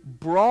Andrew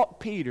brought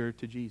Peter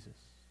to Jesus.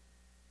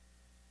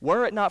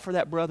 Were it not for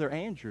that brother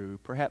Andrew,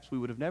 perhaps we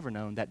would have never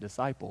known that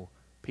disciple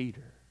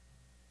Peter.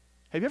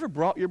 Have you ever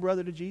brought your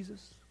brother to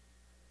Jesus?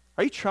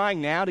 Are you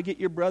trying now to get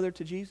your brother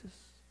to Jesus?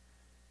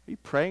 Are you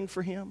praying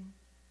for him?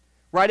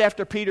 Right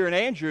after Peter and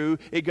Andrew,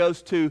 it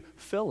goes to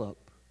Philip.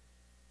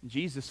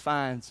 Jesus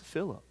finds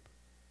Philip.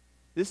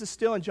 This is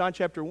still in John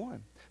chapter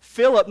 1.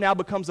 Philip now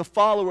becomes a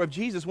follower of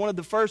Jesus, one of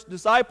the first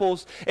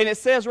disciples. And it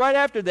says right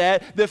after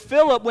that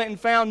Philip went and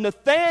found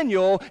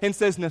Nathanael and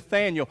says,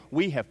 Nathanael,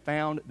 we have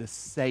found the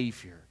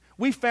Savior.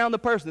 We found the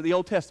person that the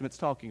Old Testament's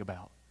talking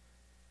about.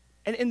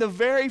 And in the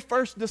very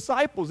first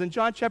disciples in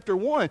John chapter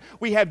 1,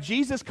 we have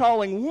Jesus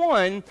calling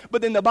one,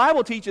 but then the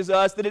Bible teaches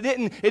us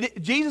that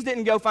Jesus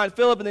didn't go find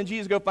Philip and then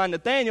Jesus go find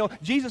Nathanael.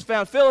 Jesus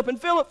found Philip and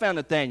Philip found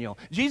Nathanael.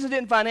 Jesus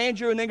didn't find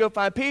Andrew and then go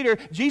find Peter.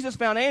 Jesus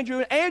found Andrew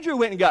and Andrew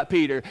went and got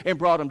Peter and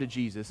brought him to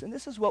Jesus. And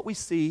this is what we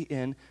see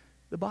in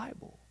the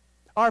Bible.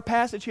 Our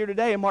passage here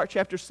today in Mark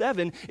chapter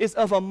 7 is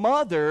of a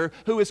mother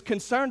who is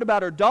concerned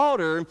about her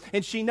daughter,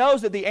 and she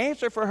knows that the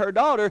answer for her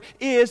daughter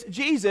is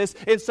Jesus,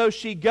 and so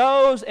she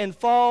goes and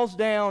falls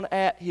down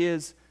at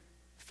his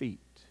feet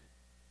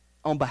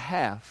on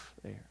behalf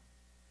there.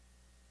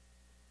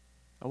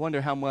 I wonder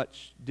how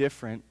much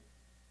different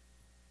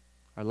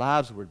our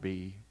lives would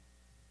be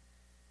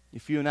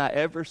if you and I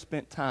ever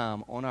spent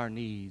time on our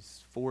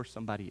knees for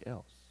somebody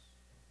else.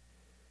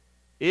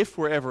 If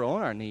we're ever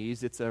on our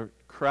knees, it's a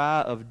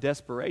cry of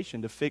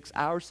desperation to fix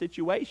our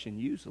situation,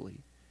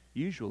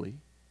 usually.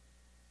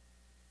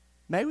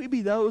 May we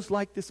be those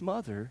like this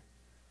mother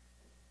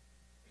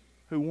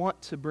who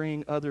want to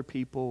bring other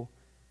people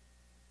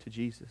to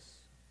Jesus.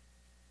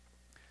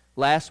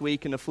 Last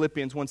week in the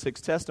Philippians 1:6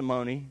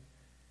 testimony,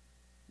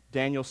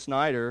 Daniel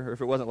Snyder, or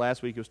if it wasn't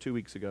last week, it was 2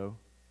 weeks ago,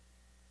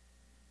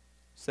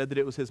 said that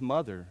it was his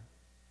mother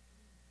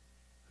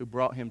who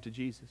brought him to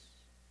Jesus.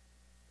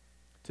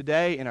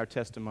 Today in our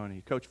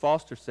testimony, Coach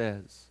Foster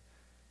says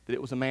that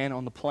it was a man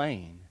on the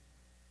plane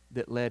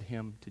that led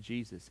him to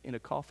Jesus in a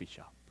coffee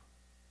shop.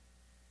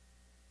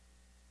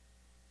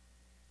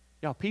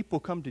 Y'all, people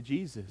come to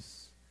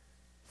Jesus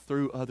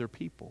through other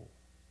people.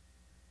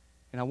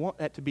 And I want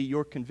that to be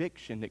your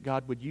conviction that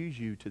God would use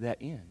you to that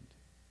end.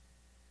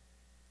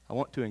 I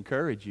want to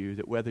encourage you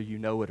that whether you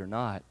know it or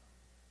not,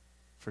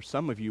 for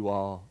some of you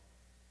all,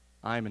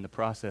 I am in the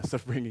process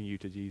of bringing you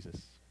to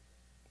Jesus.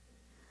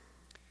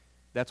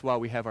 That's why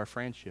we have our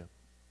friendship.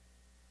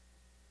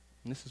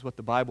 And this is what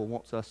the Bible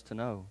wants us to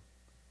know.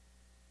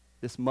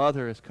 This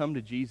mother has come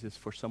to Jesus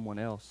for someone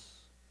else.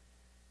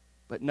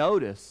 But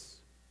notice,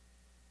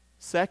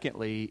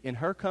 secondly, in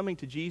her coming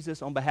to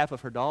Jesus on behalf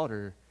of her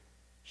daughter,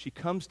 she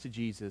comes to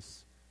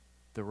Jesus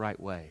the right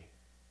way.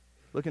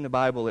 Look in the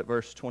Bible at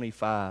verse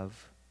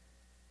 25.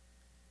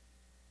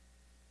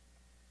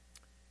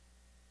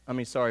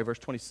 Verse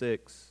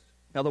 26.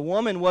 Now the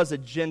woman was a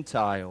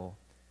Gentile,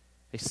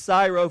 a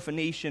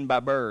Syrophoenician by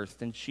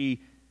birth, and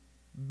she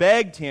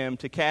begged him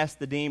to cast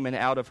the demon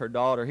out of her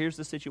daughter. Here's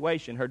the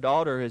situation. Her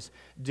daughter is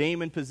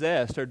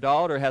demon-possessed. Her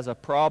daughter has a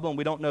problem.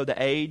 We don't know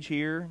the age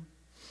here.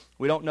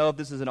 We don't know if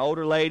this is an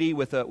older lady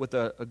with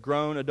a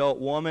grown adult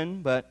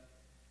woman, but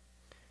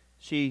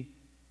she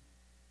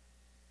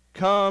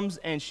comes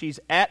and she's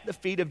at the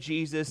feet of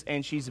Jesus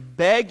and she's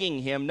begging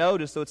him.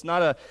 Notice, so it's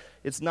not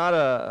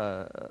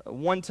a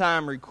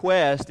one-time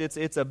request.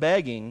 It's a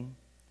begging.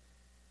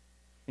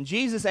 And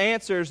Jesus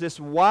answers this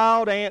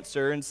wild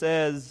answer and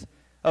says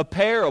a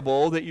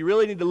parable that you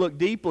really need to look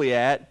deeply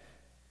at.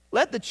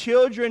 Let the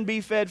children be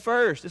fed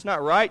first. It's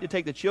not right to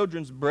take the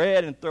children's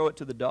bread and throw it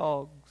to the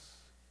dogs.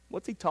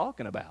 What's he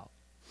talking about?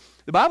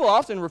 The Bible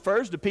often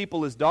refers to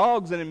people as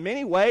dogs, and in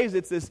many ways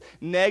it's this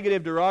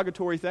negative,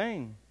 derogatory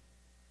thing.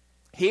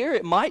 Here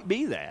it might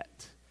be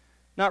that.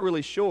 Not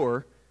really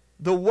sure.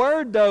 The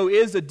word, though,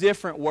 is a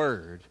different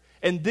word.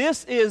 And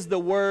this is the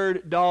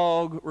word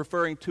dog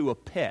referring to a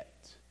pet.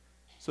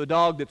 So a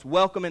dog that's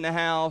welcome in the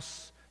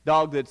house,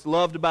 dog that's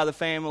loved by the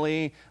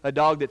family, a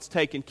dog that's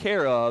taken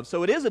care of.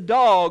 So it is a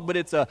dog, but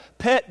it's a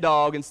pet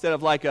dog instead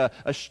of like a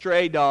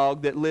stray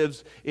dog that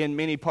lives in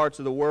many parts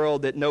of the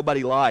world that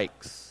nobody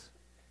likes.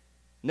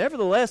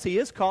 Nevertheless, he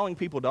is calling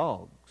people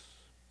dogs.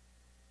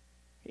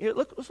 Here,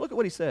 let's look at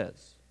what he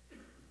says.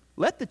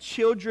 Let the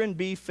children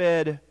be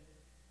fed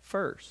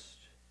first.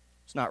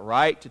 It's not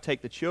right to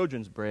take the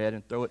children's bread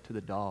and throw it to the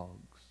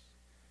dogs.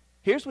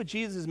 Here's what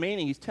Jesus is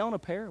meaning. He's telling a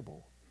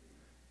parable.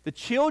 The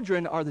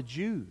children are the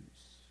Jews.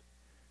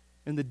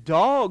 And the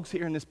dogs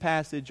here in this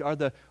passage are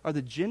the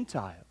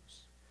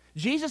Gentiles.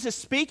 Jesus is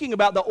speaking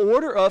about the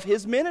order of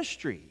his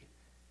ministry.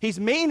 He's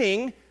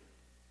meaning,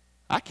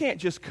 I can't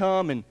just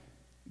come and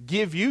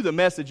give you the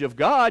message of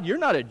God. You're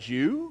not a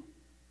Jew.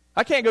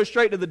 I can't go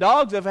straight to the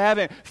dogs if I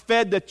haven't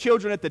fed the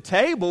children at the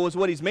table, is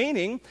what he's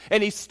meaning.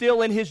 And he's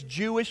still in his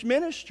Jewish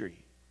ministry.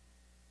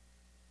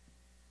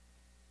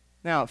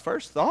 Now, at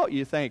first thought,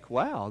 you think,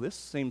 wow, this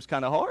seems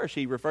kind of harsh.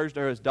 He refers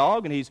to her as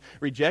dog, and he's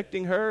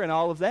rejecting her and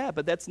all of that.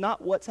 But that's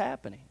not what's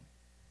happening.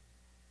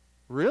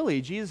 Really,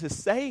 Jesus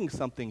is saying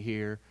something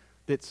here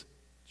that's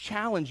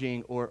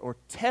challenging or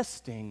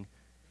testing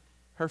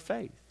her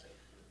faith.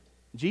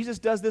 Jesus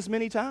does this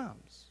many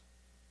times.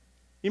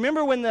 You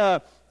remember when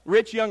the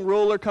rich young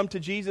ruler come to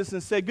Jesus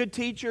and said, "Good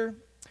teacher,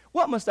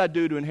 what must I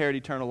do to inherit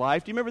eternal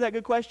life?" Do you remember that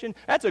good question?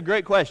 That's a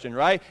great question,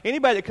 right?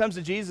 Anybody that comes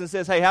to Jesus and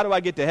says, "Hey, how do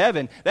I get to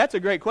heaven?" That's a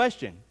great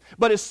question.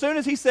 But as soon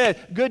as he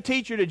said, "Good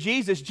teacher," to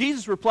Jesus,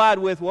 Jesus replied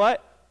with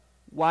what?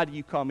 "Why do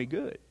you call me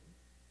good?"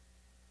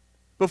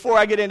 Before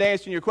I get into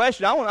answering your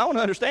question, I want to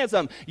understand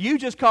something. You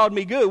just called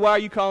me good. Why are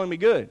you calling me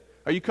good?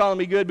 Are you calling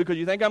me good because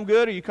you think I'm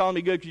good? Are you calling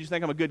me good because you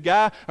think I'm a good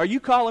guy? Are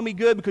you calling me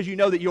good because you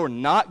know that you're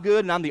not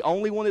good and I'm the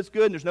only one that's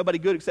good and there's nobody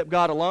good except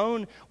God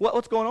alone?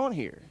 What's going on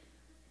here?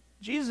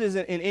 Jesus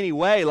isn't in any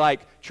way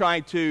like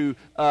trying to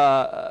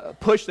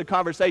push the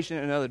conversation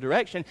in another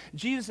direction.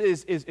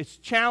 Jesus is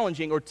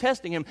challenging or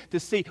testing him to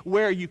see,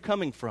 where are you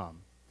coming from?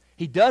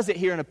 He does it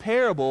here in a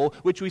parable,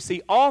 which we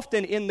see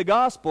often in the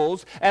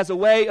Gospels as a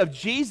way of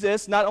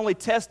Jesus not only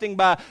testing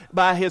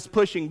by his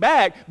pushing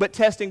back, but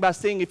testing by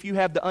seeing if you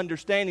have the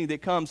understanding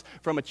that comes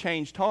from a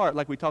changed heart,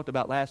 like we talked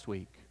about last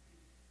week.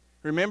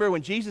 Remember,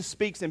 when Jesus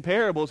speaks in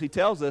parables, he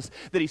tells us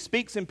that he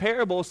speaks in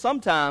parables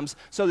sometimes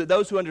so that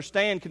those who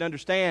understand can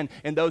understand,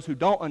 and those who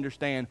don't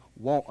understand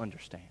won't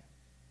understand.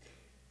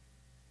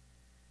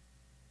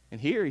 And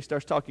here he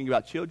starts talking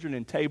about children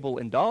and table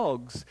and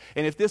dogs.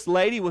 And if this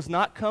lady was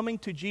not coming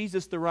to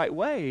Jesus the right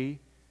way,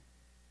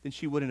 then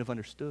she wouldn't have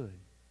understood.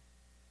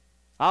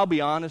 I'll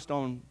be honest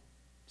on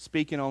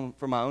speaking on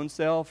for my own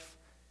self,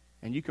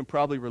 and you can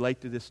probably relate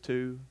to this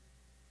too.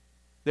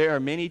 There are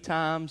many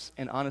times,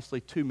 and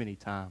honestly too many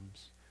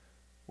times,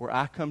 where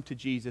I come to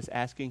Jesus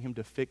asking him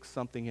to fix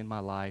something in my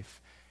life,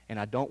 and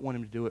I don't want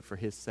him to do it for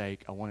his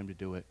sake. I want him to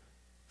do it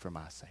for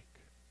my sake.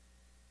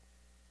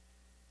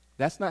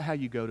 That's not how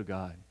you go to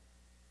God.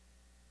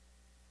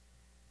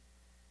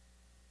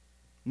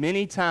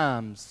 Many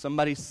times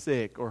somebody's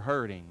sick or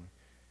hurting,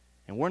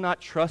 and we're not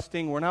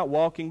trusting, we're not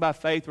walking by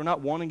faith, we're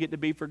not wanting it to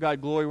be for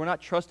God's glory, we're not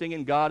trusting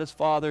in God as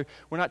Father,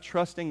 we're not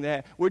trusting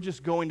that. We're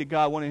just going to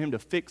God wanting him to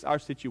fix our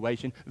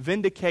situation,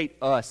 vindicate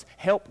us,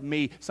 help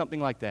me,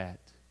 something like that.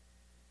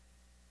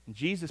 And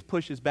Jesus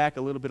pushes back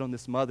a little bit on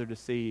this mother to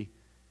see,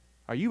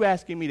 are you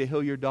asking me to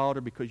heal your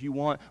daughter because you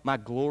want my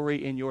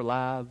glory in your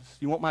lives?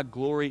 You want my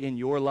glory in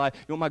your life?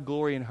 You want my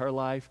glory in her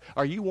life?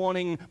 Are you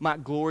wanting my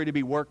glory to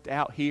be worked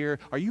out here?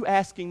 Are you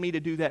asking me to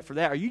do that for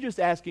that? Are you just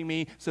asking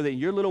me so that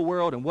your little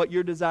world and what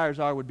your desires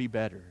are would be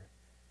better?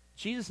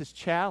 Jesus is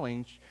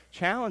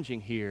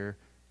challenging here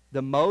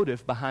the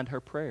motive behind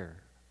her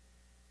prayer.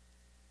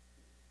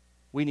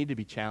 We need to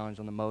be challenged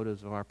on the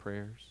motives of our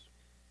prayers.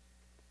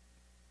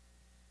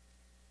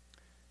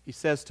 He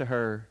says to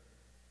her,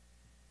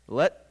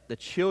 let the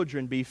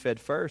children be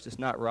fed first. It's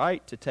not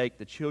right to take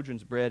the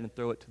children's bread and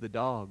throw it to the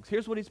dogs.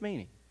 Here's what he's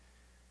meaning.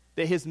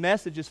 That his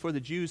message is for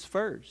the Jews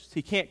first.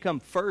 He can't come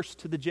first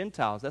to the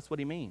Gentiles. That's what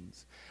he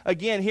means.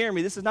 Again, hear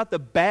me. This is not the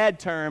bad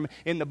term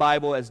in the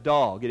Bible as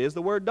dog. It is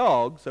the word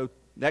dog, so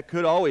that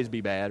could always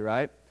be bad,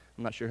 right?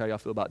 I'm not sure how y'all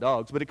feel about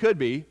dogs, but it could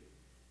be.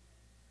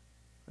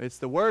 It's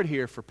the word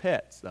here for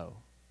pets, though.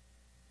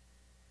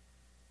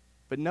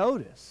 But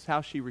notice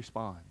how she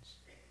responds.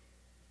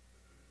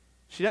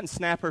 She doesn't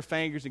snap her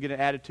fingers and get an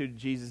attitude to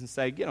Jesus and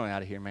say, get on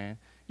out of here, man.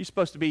 You're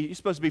supposed to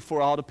be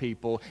for all the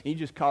people, and you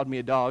just called me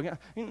a dog.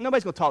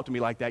 Nobody's going to talk to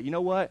me like that. You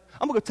know what?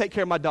 I'm going to go take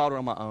care of my daughter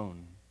on my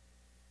own.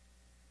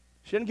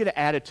 She doesn't get an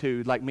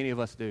attitude like many of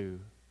us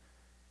do.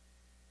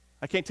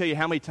 I can't tell you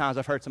how many times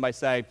I've heard somebody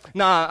say,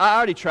 nah, I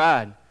already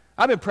tried.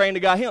 I've been praying to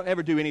God. He don't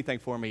ever do anything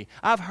for me.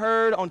 I've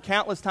heard on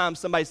countless times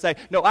somebody say,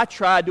 no, I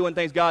tried doing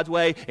things God's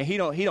way, and he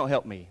don't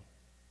help me.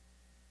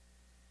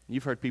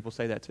 You've heard people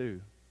say that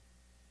too.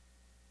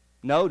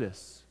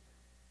 Notice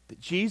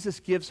that Jesus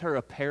gives her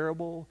a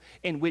parable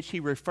in which he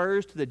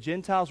refers to the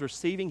Gentiles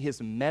receiving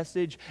his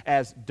message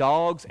as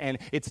dogs, and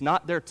it's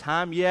not their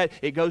time yet.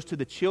 It goes to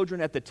the children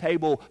at the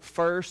table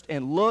first,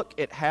 and look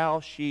at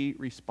how she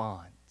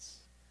responds.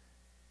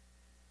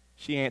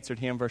 She answered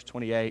him, verse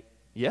 28,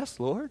 yes,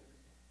 Lord.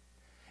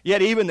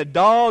 Yet even the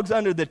dogs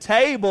under the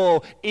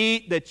table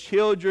eat the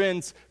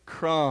children's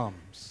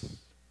crumbs.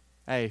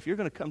 Hey, if you're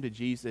going to come to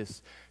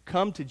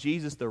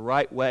Jesus the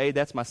right way.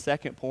 That's my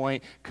second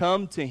point.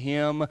 Come to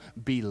him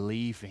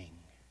believing.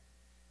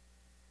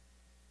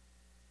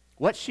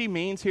 What she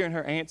means here in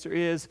her answer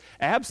is,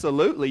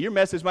 absolutely, your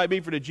message might be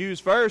for the Jews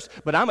first,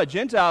 but I'm a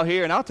Gentile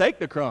here and I'll take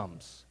the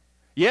crumbs.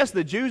 Yes,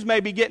 the Jews may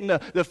be getting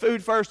the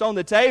food first on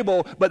the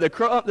table, but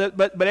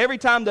every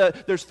time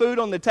there's food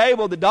on the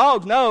table, the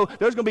dogs know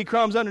there's going to be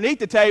crumbs underneath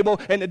the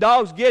table, and the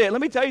dogs get it.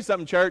 Let me tell you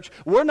something, church.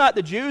 We're not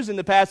the Jews in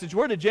the passage.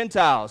 We're the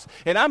Gentiles.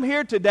 And I'm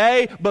here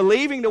today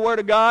believing the Word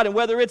of God, and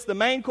whether it's the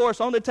main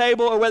course on the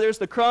table or whether it's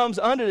the crumbs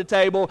under the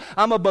table,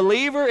 I'm a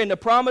believer in the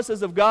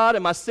promises of God,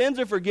 and my sins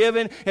are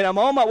forgiven, and I'm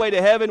on my way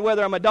to heaven,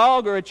 whether I'm a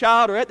dog or a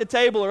child or at the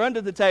table or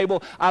under the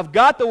table. I've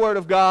got the Word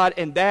of God,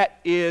 and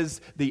that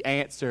is the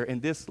answer.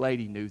 And this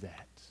lady knew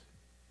that.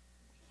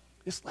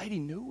 This lady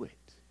knew it.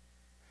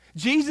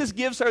 Jesus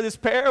gives her this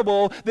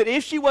parable that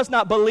if she was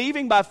not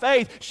believing by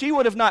faith, she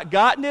would have not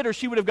gotten it, or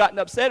she would have gotten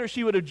upset, or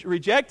she would have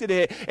rejected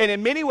it. And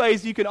in many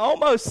ways, you can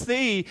almost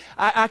see,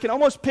 I can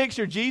almost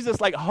picture Jesus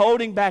like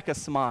holding back a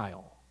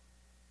smile,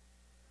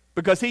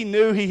 because he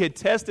knew he had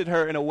tested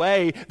her in a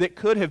way that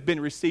could have been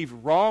received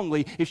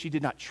wrongly if she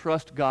did not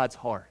trust God's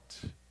heart.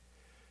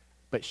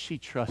 But she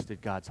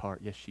trusted God's heart.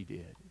 Yes, she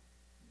did.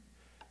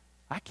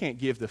 I can't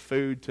give the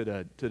food to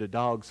the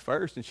dogs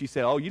first. And she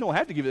said, oh, you don't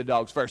have to give it to the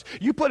dogs first.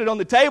 You put it on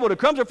the table, the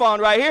crumbs are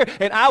falling right here,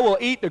 and I will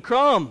eat the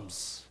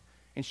crumbs.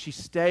 And she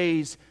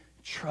stays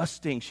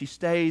trusting. She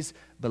stays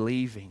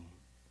believing.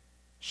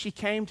 She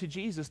came to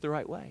Jesus the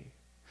right way.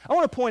 I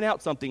want to point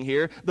out something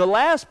here. The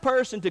last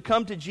person to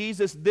come to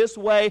Jesus this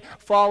way,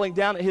 falling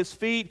down at his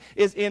feet,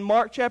 is in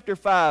Mark chapter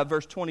 5,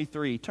 verse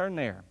 23. Turn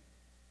there.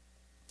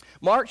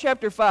 Mark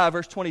chapter 5,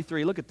 verse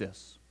 23. Look at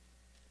this.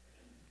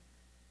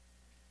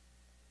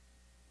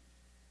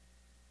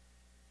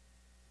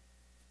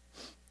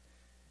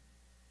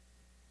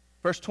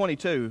 Verse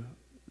 22.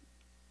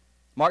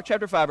 Mark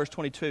chapter 5, verse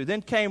 22.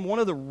 Then came one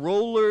of the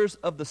rulers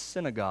of the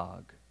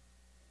synagogue,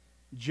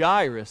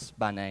 Jairus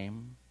by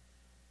name.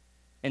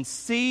 And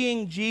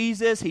seeing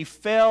Jesus, he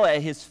fell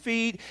at his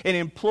feet and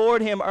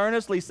implored him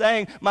earnestly,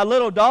 saying, "My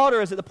little daughter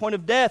is at the point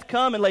of death.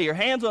 Come and lay your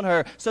hands on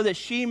her, so that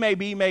she may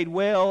be made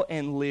well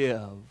and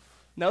live."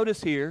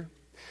 Notice here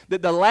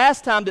that the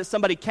last time that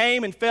somebody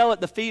came and fell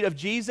at the feet of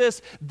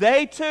Jesus,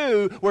 they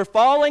too were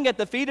falling at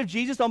the feet of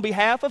Jesus on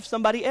behalf of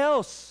somebody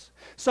else.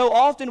 So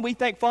often we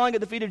think falling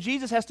at the feet of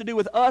Jesus has to do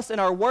with us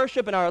and our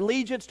worship and our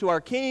allegiance to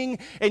our King.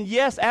 And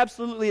yes,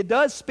 absolutely, it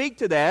does speak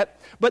to that.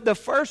 But the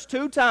first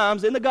two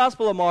times in the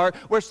Gospel of Mark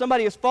where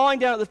somebody is falling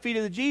down at the feet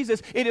of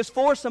Jesus, it is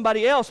for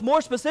somebody else.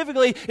 More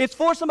specifically, it's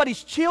for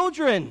somebody's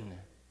children.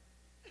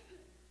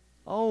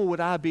 Oh, would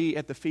I be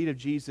at the feet of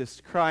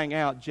Jesus crying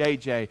out,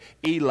 JJ,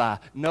 Eli,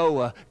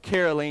 Noah,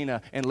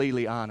 Carolina, and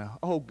Liliana.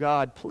 Oh,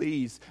 God,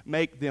 please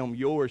make them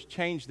yours.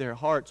 Change their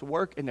hearts,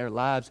 work in their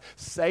lives,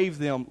 save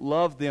them,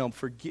 love them,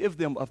 forgive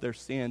them of their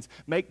sins.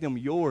 Make them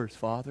yours,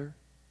 Father.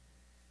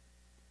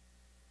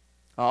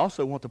 I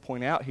also want to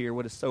point out here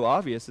what is so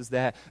obvious is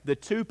that the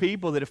two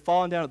people that have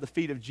fallen down at the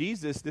feet of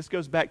Jesus, this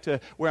goes back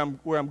to where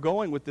I'm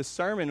going with this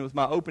sermon with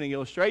my opening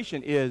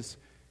illustration, is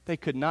they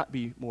could not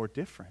be more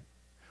different.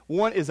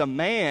 One is a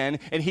man,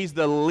 and he's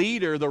the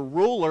leader, the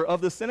ruler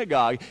of the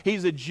synagogue.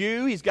 He's a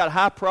Jew. He's got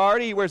high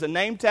priority. He wears a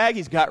name tag.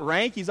 He's got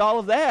rank. He's all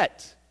of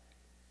that.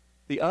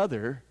 The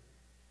other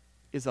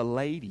is a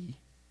lady,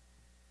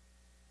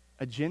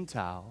 a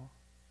Gentile,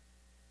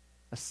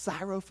 a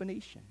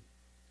Syrophoenician.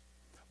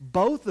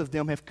 Both of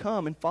them have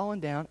come and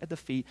fallen down at the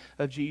feet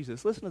of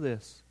Jesus. Listen to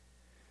this.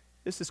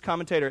 This is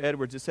commentator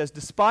Edwards. It says,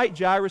 despite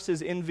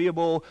Jairus'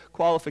 enviable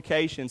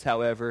qualifications,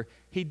 however,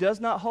 he does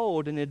not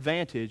hold an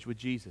advantage with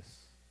Jesus.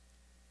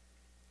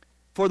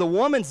 For the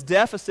woman's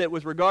deficit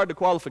with regard to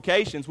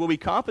qualifications will be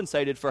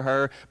compensated for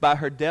her by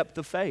her depth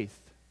of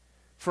faith.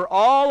 For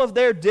all of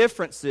their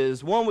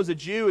differences, one was a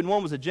Jew and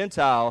one was a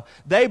Gentile,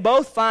 they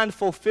both find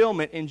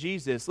fulfillment in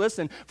Jesus.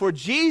 Listen, for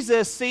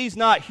Jesus sees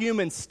not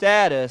human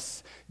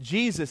status,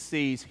 Jesus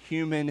sees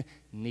human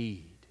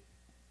need.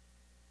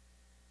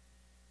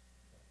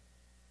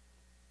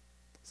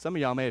 Some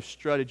of y'all may have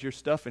strutted your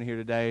stuff in here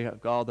today,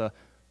 all the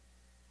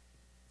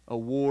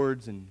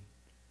awards and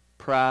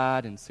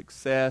pride and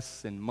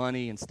success and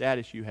money and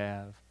status you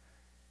have.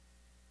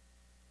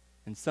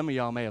 And some of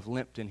y'all may have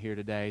limped in here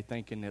today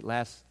thinking that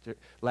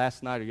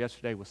last night or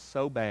yesterday was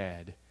so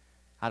bad,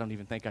 I don't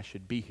even think I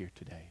should be here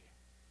today.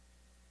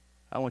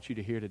 I want you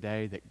to hear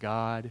today that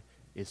God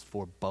is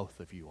for both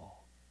of you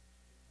all.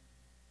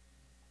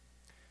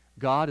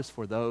 God is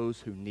for those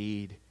who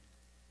need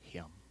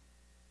Him.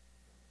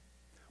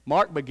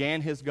 Mark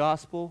began his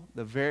gospel,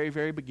 the very,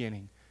 very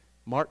beginning,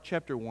 Mark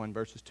chapter 1,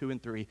 verses 2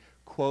 and 3,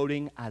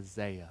 quoting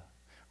Isaiah,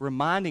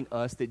 reminding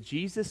us that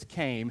Jesus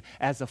came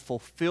as a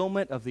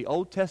fulfillment of the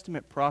Old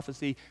Testament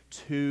prophecy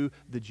to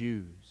the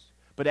Jews.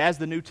 But as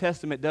the New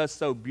Testament does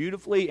so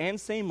beautifully and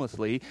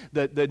seamlessly,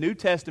 the New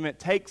Testament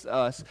takes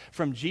us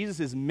from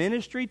Jesus'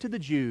 ministry to the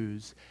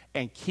Jews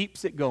and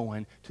keeps it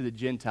going to the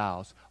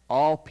Gentiles,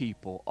 all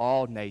people,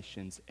 all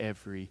nations,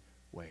 everywhere.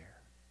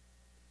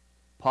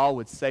 Paul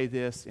would say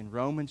this in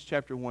Romans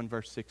chapter 1,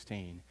 verse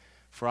 16,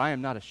 "For I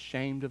am not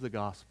ashamed of the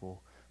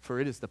gospel, for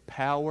it is the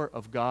power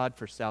of God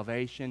for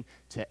salvation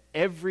to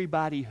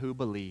everybody who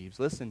believes."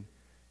 Listen,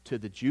 to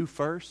the Jew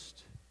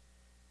first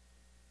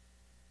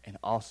and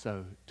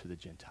also to the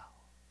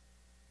Gentile.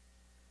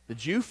 The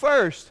Jew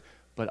first,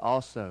 but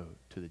also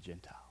to the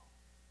Gentile.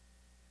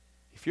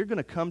 If you're going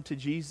to come to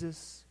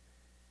Jesus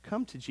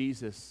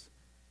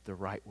the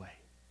right way.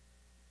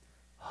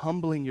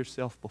 Humbling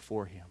yourself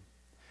before Him.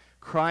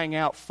 Crying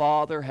out,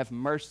 "Father, have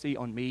mercy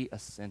on me, a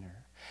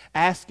sinner."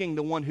 Asking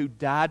the one who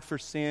died for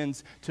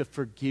sins to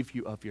forgive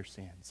you of your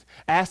sins.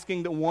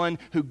 Asking the one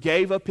who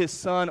gave up His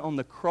Son on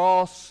the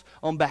cross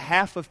on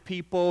behalf of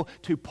people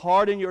to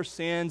pardon your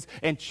sins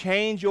and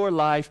change your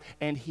life,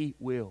 and He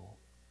will.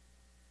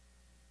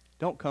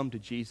 Don't come to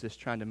Jesus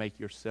trying to make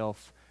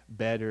yourself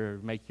better,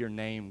 make your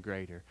name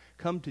greater.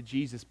 Come to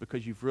Jesus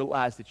because you've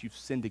realized that you've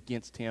sinned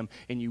against Him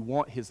and you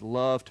want His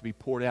love to be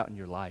poured out in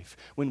your life.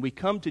 When we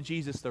come to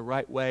Jesus the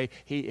right way,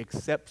 He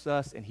accepts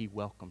us and He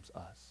welcomes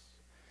us.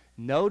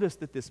 Notice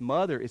that this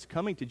mother is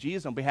coming to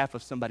Jesus on behalf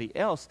of somebody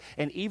else,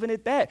 and even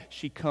at that,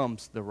 she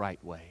comes the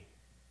right way.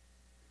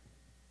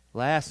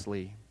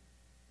 Lastly,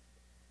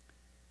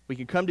 we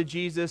can come to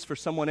Jesus for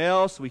someone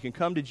else, we can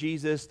come to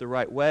Jesus the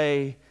right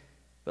way,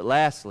 but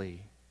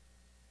lastly,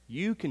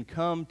 you can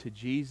come to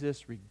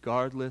Jesus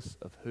regardless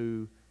of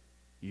who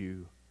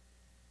you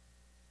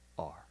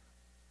are.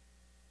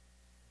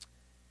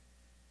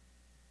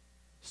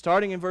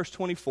 starting in verse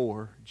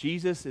 24,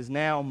 Jesus is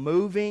now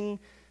moving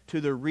to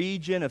the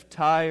region of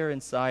Tyre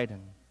and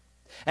Sidon.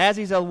 As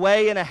he's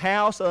away in a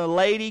house, a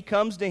lady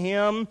comes to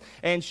him,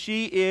 and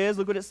she is,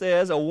 look what it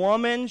says, a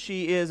woman.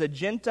 She is a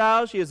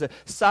Gentile. She is a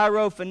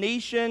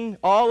Syrophoenician,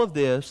 all of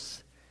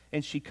this,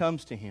 and she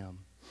comes to him.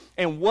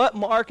 And what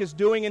Mark is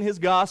doing in his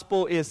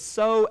gospel is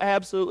so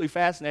absolutely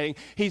fascinating.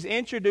 He's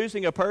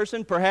introducing a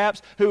person,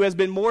 perhaps, who has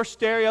been more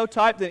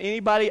stereotyped than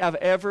anybody I've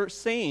ever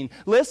seen.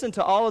 Listen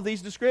to all of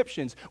these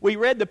descriptions. We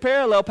read the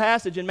parallel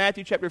passage in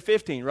Matthew chapter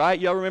 15, right?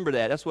 Y'all remember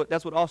that. That's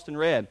what Austin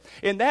read.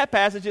 In that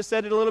passage, it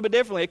said it a little bit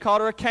differently. It called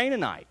her a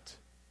Canaanite.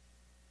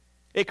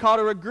 It called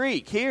her a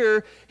Greek.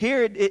 Here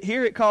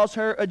it calls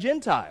her a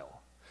Gentile.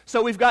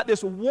 So we've got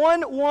this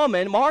one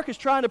woman. Mark is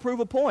trying to prove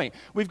a point.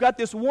 We've got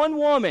this one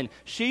woman.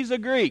 She's a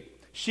Greek.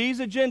 She's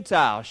a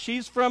Gentile.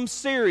 She's from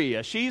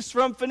Syria. She's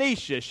from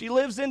Phoenicia. She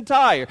lives in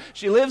Tyre.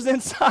 She lives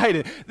in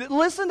Sidon.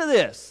 Listen to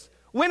this.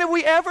 When have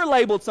we ever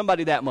labeled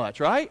somebody that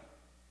much, right?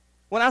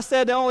 When I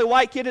said the only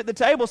white kid at the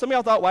table, some of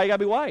y'all thought, why you got to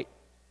be white?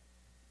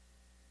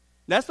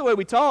 That's the way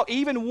we talk.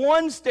 Even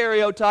one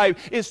stereotype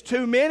is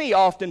too many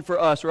often for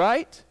us,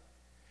 right?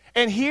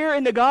 And here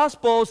in the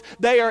Gospels,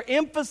 they are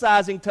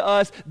emphasizing to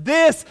us,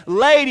 this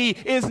lady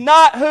is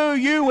not who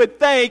you would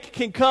think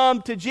can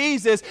come to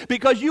Jesus,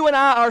 because you and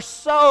I are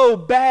so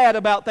bad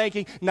about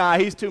thinking, nah,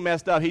 he's too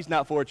messed up, he's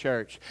not for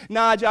church.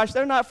 Nah, Josh,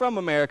 they're not from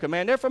America,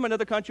 man. They're from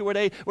another country where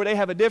they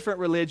have a different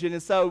religion,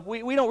 and so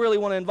we don't really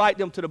want to invite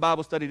them to the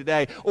Bible study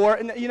today. Or,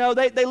 you know,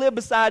 they live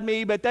beside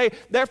me, but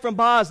they're from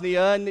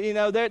Bosnia, and, you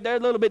know, they're a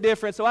little bit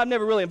different, so I've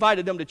never really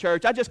invited them to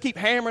church. I just keep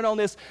hammering on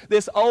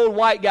this old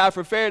white guy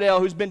from Fairdale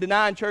who's been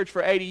denying church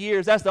for 80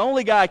 years. That's the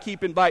only guy I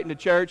keep inviting to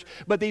church.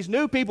 But these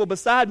new people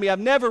beside me, I've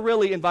never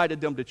really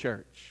invited them to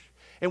church.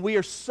 And we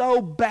are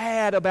so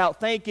bad about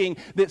thinking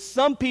that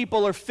some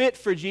people are fit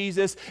for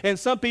Jesus and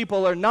some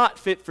people are not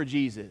fit for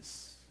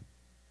Jesus.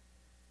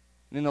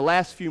 And in the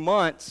last few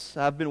months,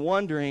 I've been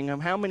wondering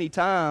how many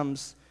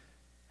times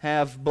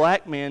have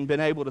black men been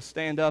able to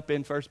stand up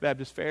in First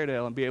Baptist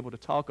Fairdale and be able to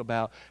talk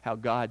about how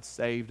God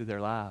saved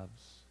their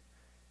lives.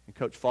 And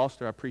Coach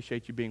Foster, I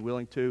appreciate you being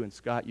willing to, and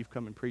Scott, you've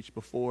come and preached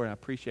before, and I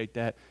appreciate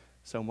that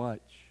so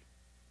much.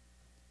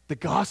 The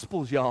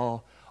Gospels,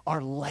 y'all,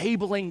 are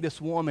labeling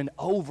this woman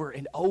over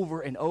and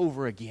over and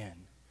over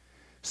again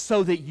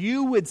so that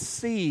you would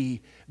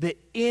see that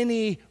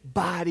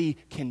anybody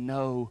can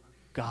know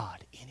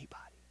God.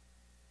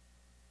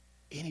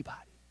 Anybody.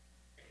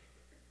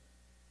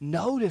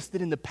 Notice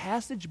that in the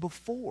passage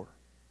before,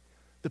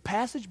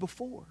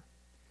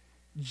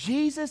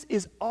 Jesus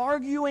is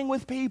arguing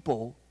with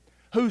people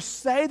who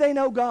say they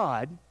know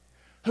God,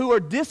 who are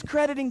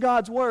discrediting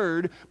God's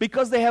word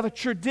because they have a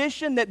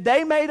tradition that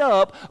they made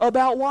up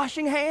about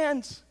washing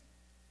hands.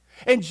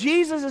 And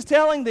Jesus is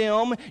telling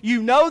them,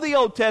 you know the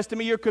Old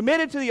Testament, you're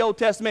committed to the Old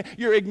Testament,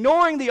 you're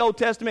ignoring the Old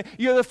Testament,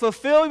 you're the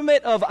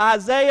fulfillment of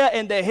Isaiah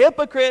and the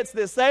hypocrites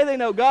that say they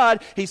know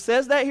God. He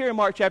says that here in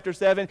Mark chapter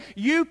 7.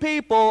 You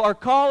people are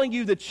calling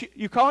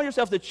you're calling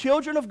yourself the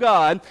children of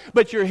God,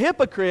 but you're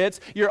hypocrites.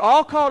 You're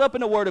all caught up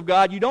in the Word of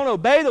God. You don't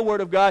obey the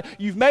Word of God.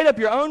 You've made up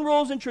your own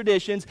rules and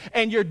traditions,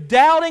 and you're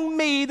doubting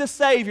me, the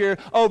Savior,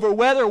 over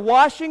whether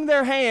washing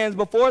their hands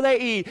before they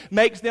eat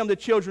makes them the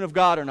children of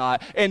God or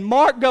not. And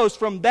Mark goes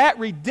from that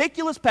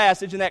ridiculous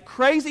passage and that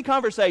crazy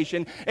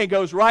conversation and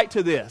goes right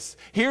to this.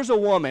 Here's a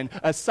woman,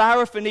 a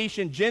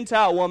Syrophoenician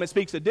Gentile woman,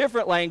 speaks a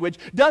different language,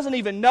 doesn't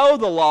even know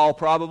the law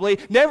probably,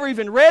 never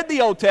even read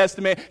the Old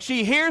Testament.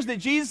 She hears that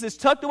Jesus is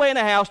tucked away in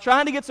a house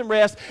trying to get some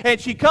rest,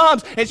 and she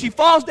comes and she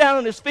falls down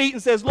on his feet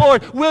and says,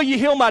 Lord, will you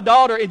heal my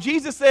daughter? And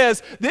Jesus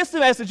says, this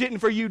message isn't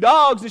for you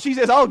dogs. And she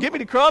says, oh, give me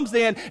the crumbs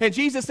then. And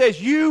Jesus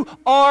says, you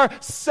are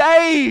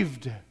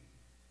saved.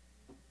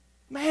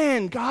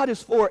 Man, God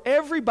is for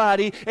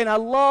everybody, and I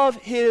love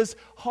His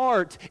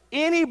heart.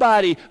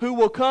 Anybody who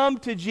will come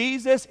to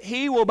Jesus,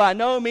 He will by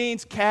no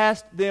means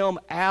cast them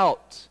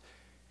out.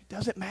 It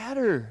doesn't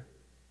matter.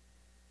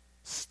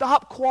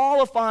 Stop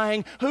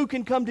qualifying who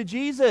can come to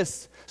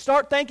Jesus.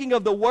 Start thinking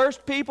of the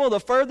worst people, the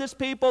furthest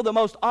people, the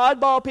most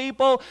oddball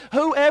people,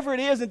 whoever it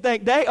is, and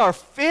think they are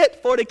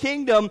fit for the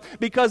kingdom,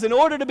 because in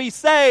order to be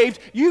saved,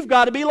 you've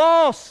got to be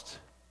lost.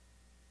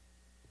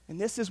 And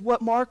this is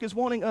what Mark is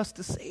wanting us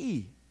to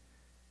see.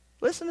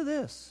 Listen to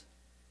this.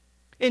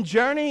 In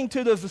journeying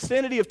to the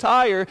vicinity of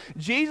Tyre,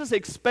 Jesus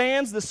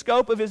expands the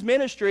scope of His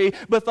ministry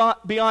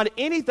beyond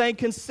anything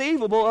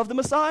conceivable of the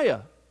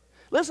Messiah.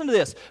 Listen to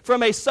this.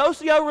 From a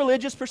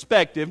socio-religious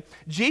perspective,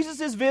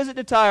 Jesus' visit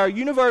to Tyre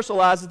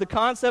universalizes the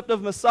concept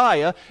of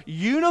Messiah,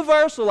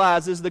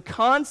 universalizes the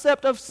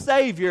concept of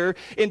Savior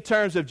in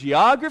terms of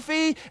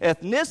geography,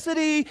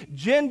 ethnicity,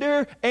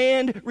 gender,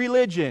 and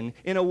religion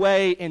in a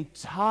way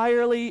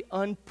entirely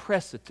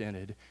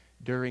unprecedented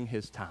during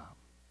His time.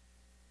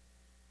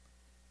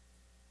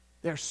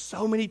 There are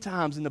so many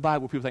times in the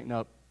Bible where people think,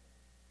 no,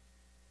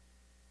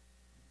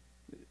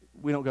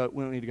 we don't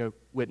need to go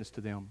witness to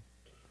them.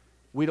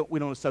 We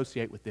don't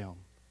associate with them.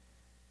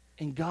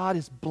 And God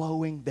is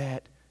blowing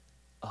that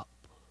up.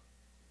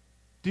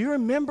 Do you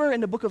remember in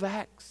the book of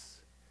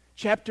Acts?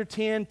 Chapter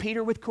 10,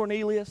 Peter with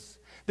Cornelius.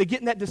 They get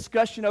in that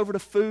discussion over the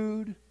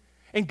food.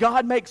 And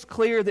God makes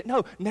clear that,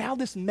 no, now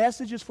this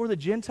message is for the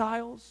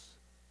Gentiles.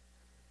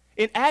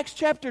 In Acts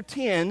chapter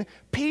 10,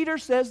 Peter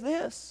says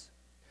this,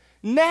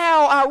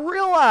 "Now I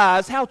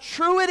realize how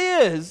true it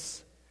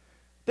is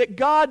that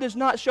God does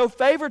not show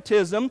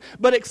favoritism,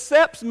 but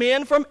accepts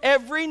men from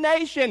every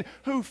nation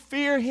who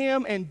fear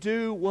Him and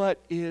do what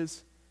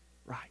is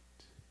right."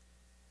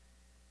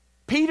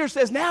 Peter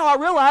says, now I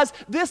realize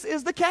this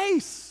is the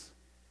case.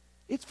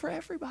 It's for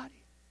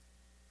everybody.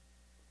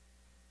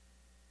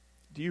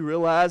 Do you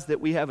realize that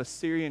we have a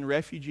Syrian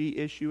refugee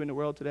issue in the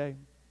world today?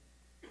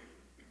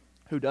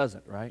 Who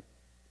doesn't, right?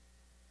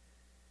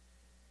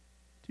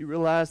 Do you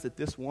realize that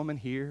this woman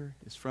here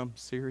is from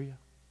Syria?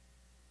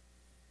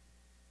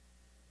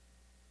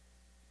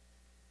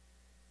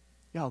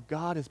 Y'all,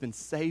 God has been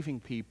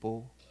saving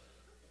people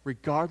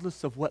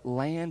regardless of what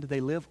land they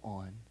live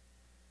on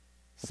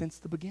since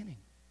the beginning.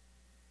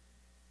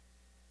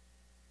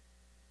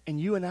 And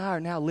you and I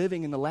are now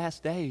living in the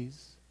last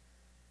days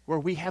where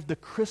we have the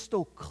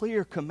crystal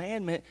clear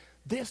commandment,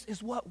 this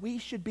is what we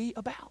should be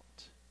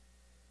about.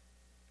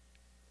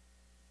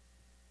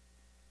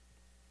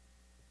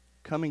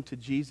 Coming to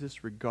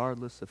Jesus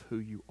regardless of who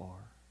you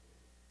are.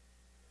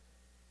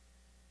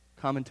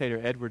 Commentator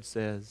Edwards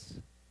says,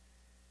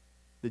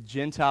 the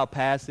Gentile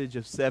passage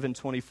of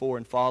 7:24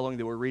 and following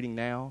that we're reading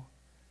now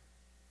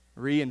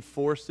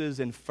reinforces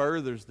and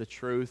furthers the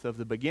truth of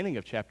the beginning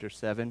of chapter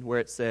 7 where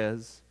it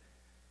says,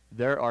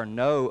 there are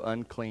no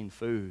unclean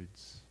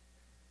foods,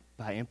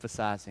 by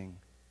emphasizing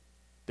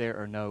there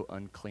are no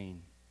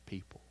unclean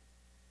people.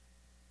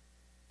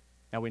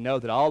 Now we know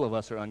that all of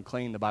us are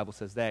unclean. The Bible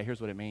says that.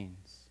 Here's what it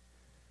means.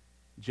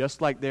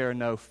 Just like there are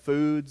no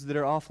foods that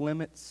are off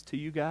limits to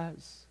you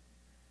guys,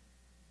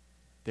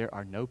 there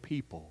are no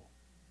people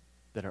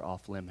that are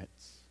off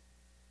limits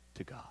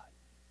to God.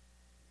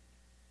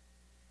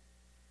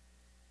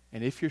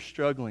 And if you're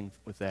struggling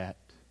with that,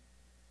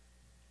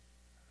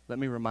 let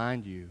me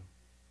remind you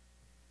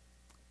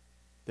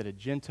that a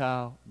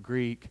Gentile,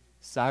 Greek,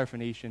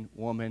 Syrophoenician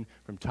woman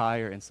from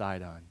Tyre and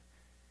Sidon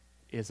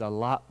is a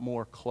lot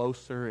more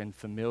closer and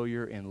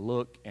familiar in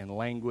look and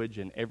language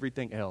and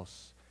everything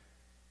else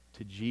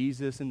to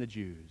Jesus and the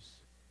Jews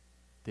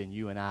than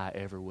you and I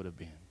ever would have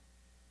been.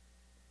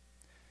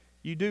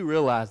 You do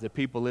realize that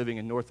people living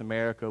in North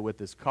America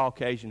with as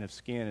Caucasian of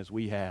skin as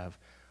we have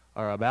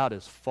are about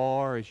as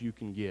far as you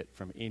can get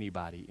from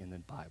anybody in the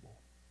Bible.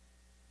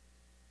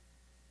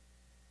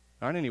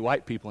 There aren't any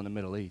white people in the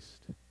Middle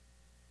East.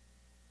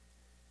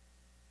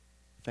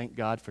 Thank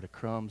God for the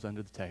crumbs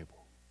under the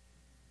table.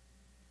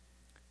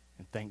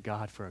 And thank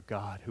God for a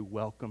God who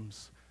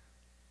welcomes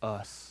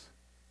us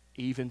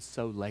even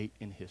so late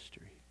in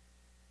history.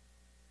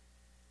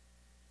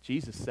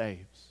 Jesus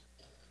saves.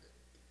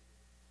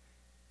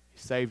 He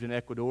saved an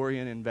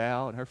Ecuadorian in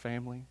Val and her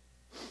family.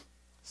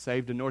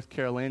 Saved a North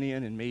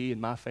Carolinian and me and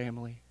my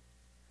family.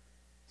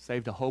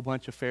 Saved a whole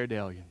bunch of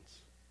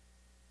Fairdalians.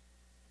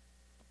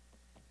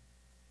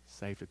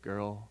 Saved a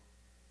girl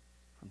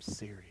from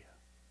Syria.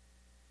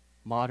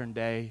 Modern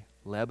day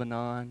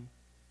Lebanon,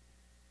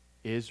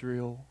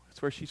 Israel,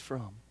 that's where she's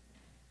from.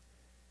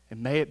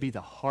 And may it be the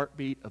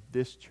heartbeat of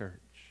this church,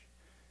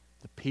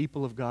 the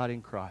people of God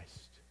in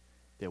Christ,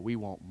 that we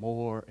want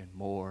more and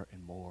more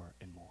and more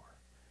and more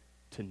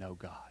to know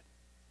God,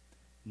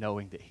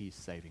 knowing that He's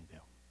saving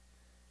them.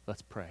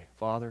 Let's pray.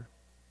 Father,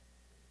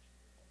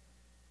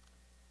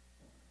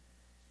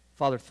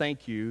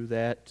 thank you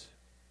that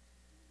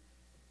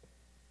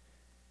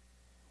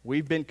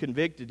we've been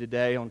convicted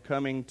today on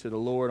coming to the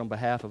Lord on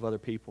behalf of other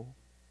people.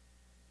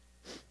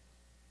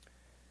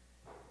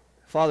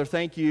 Father,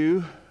 thank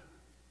you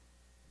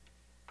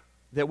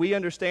that we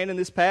understand in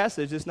this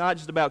passage it's not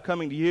just about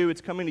coming to you,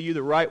 it's coming to you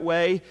the right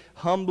way,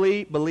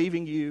 humbly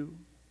believing you.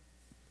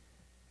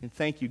 And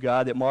thank you,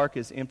 God, that Mark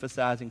is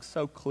emphasizing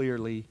so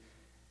clearly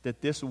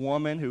that this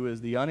woman who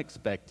is the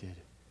unexpected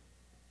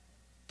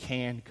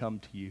can come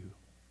to you.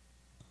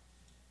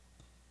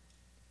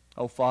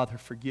 Oh, Father,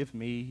 forgive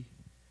me.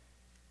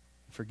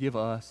 Forgive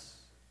us.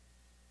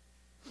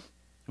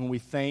 When we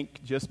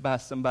think just by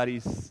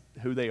somebody's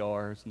who they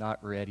are is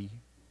not ready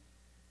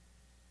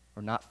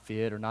or not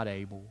fit or not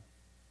able,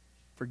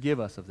 forgive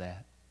us of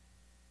that.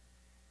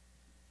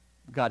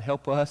 God,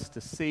 help us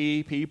to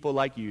see people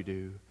like you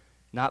do,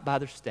 not by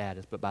their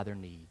status, but by their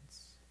needs.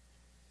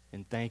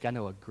 And thank, I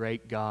know, a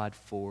great God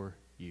for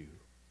you.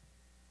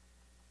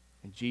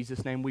 In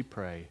Jesus' name we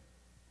pray.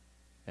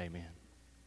 Amen.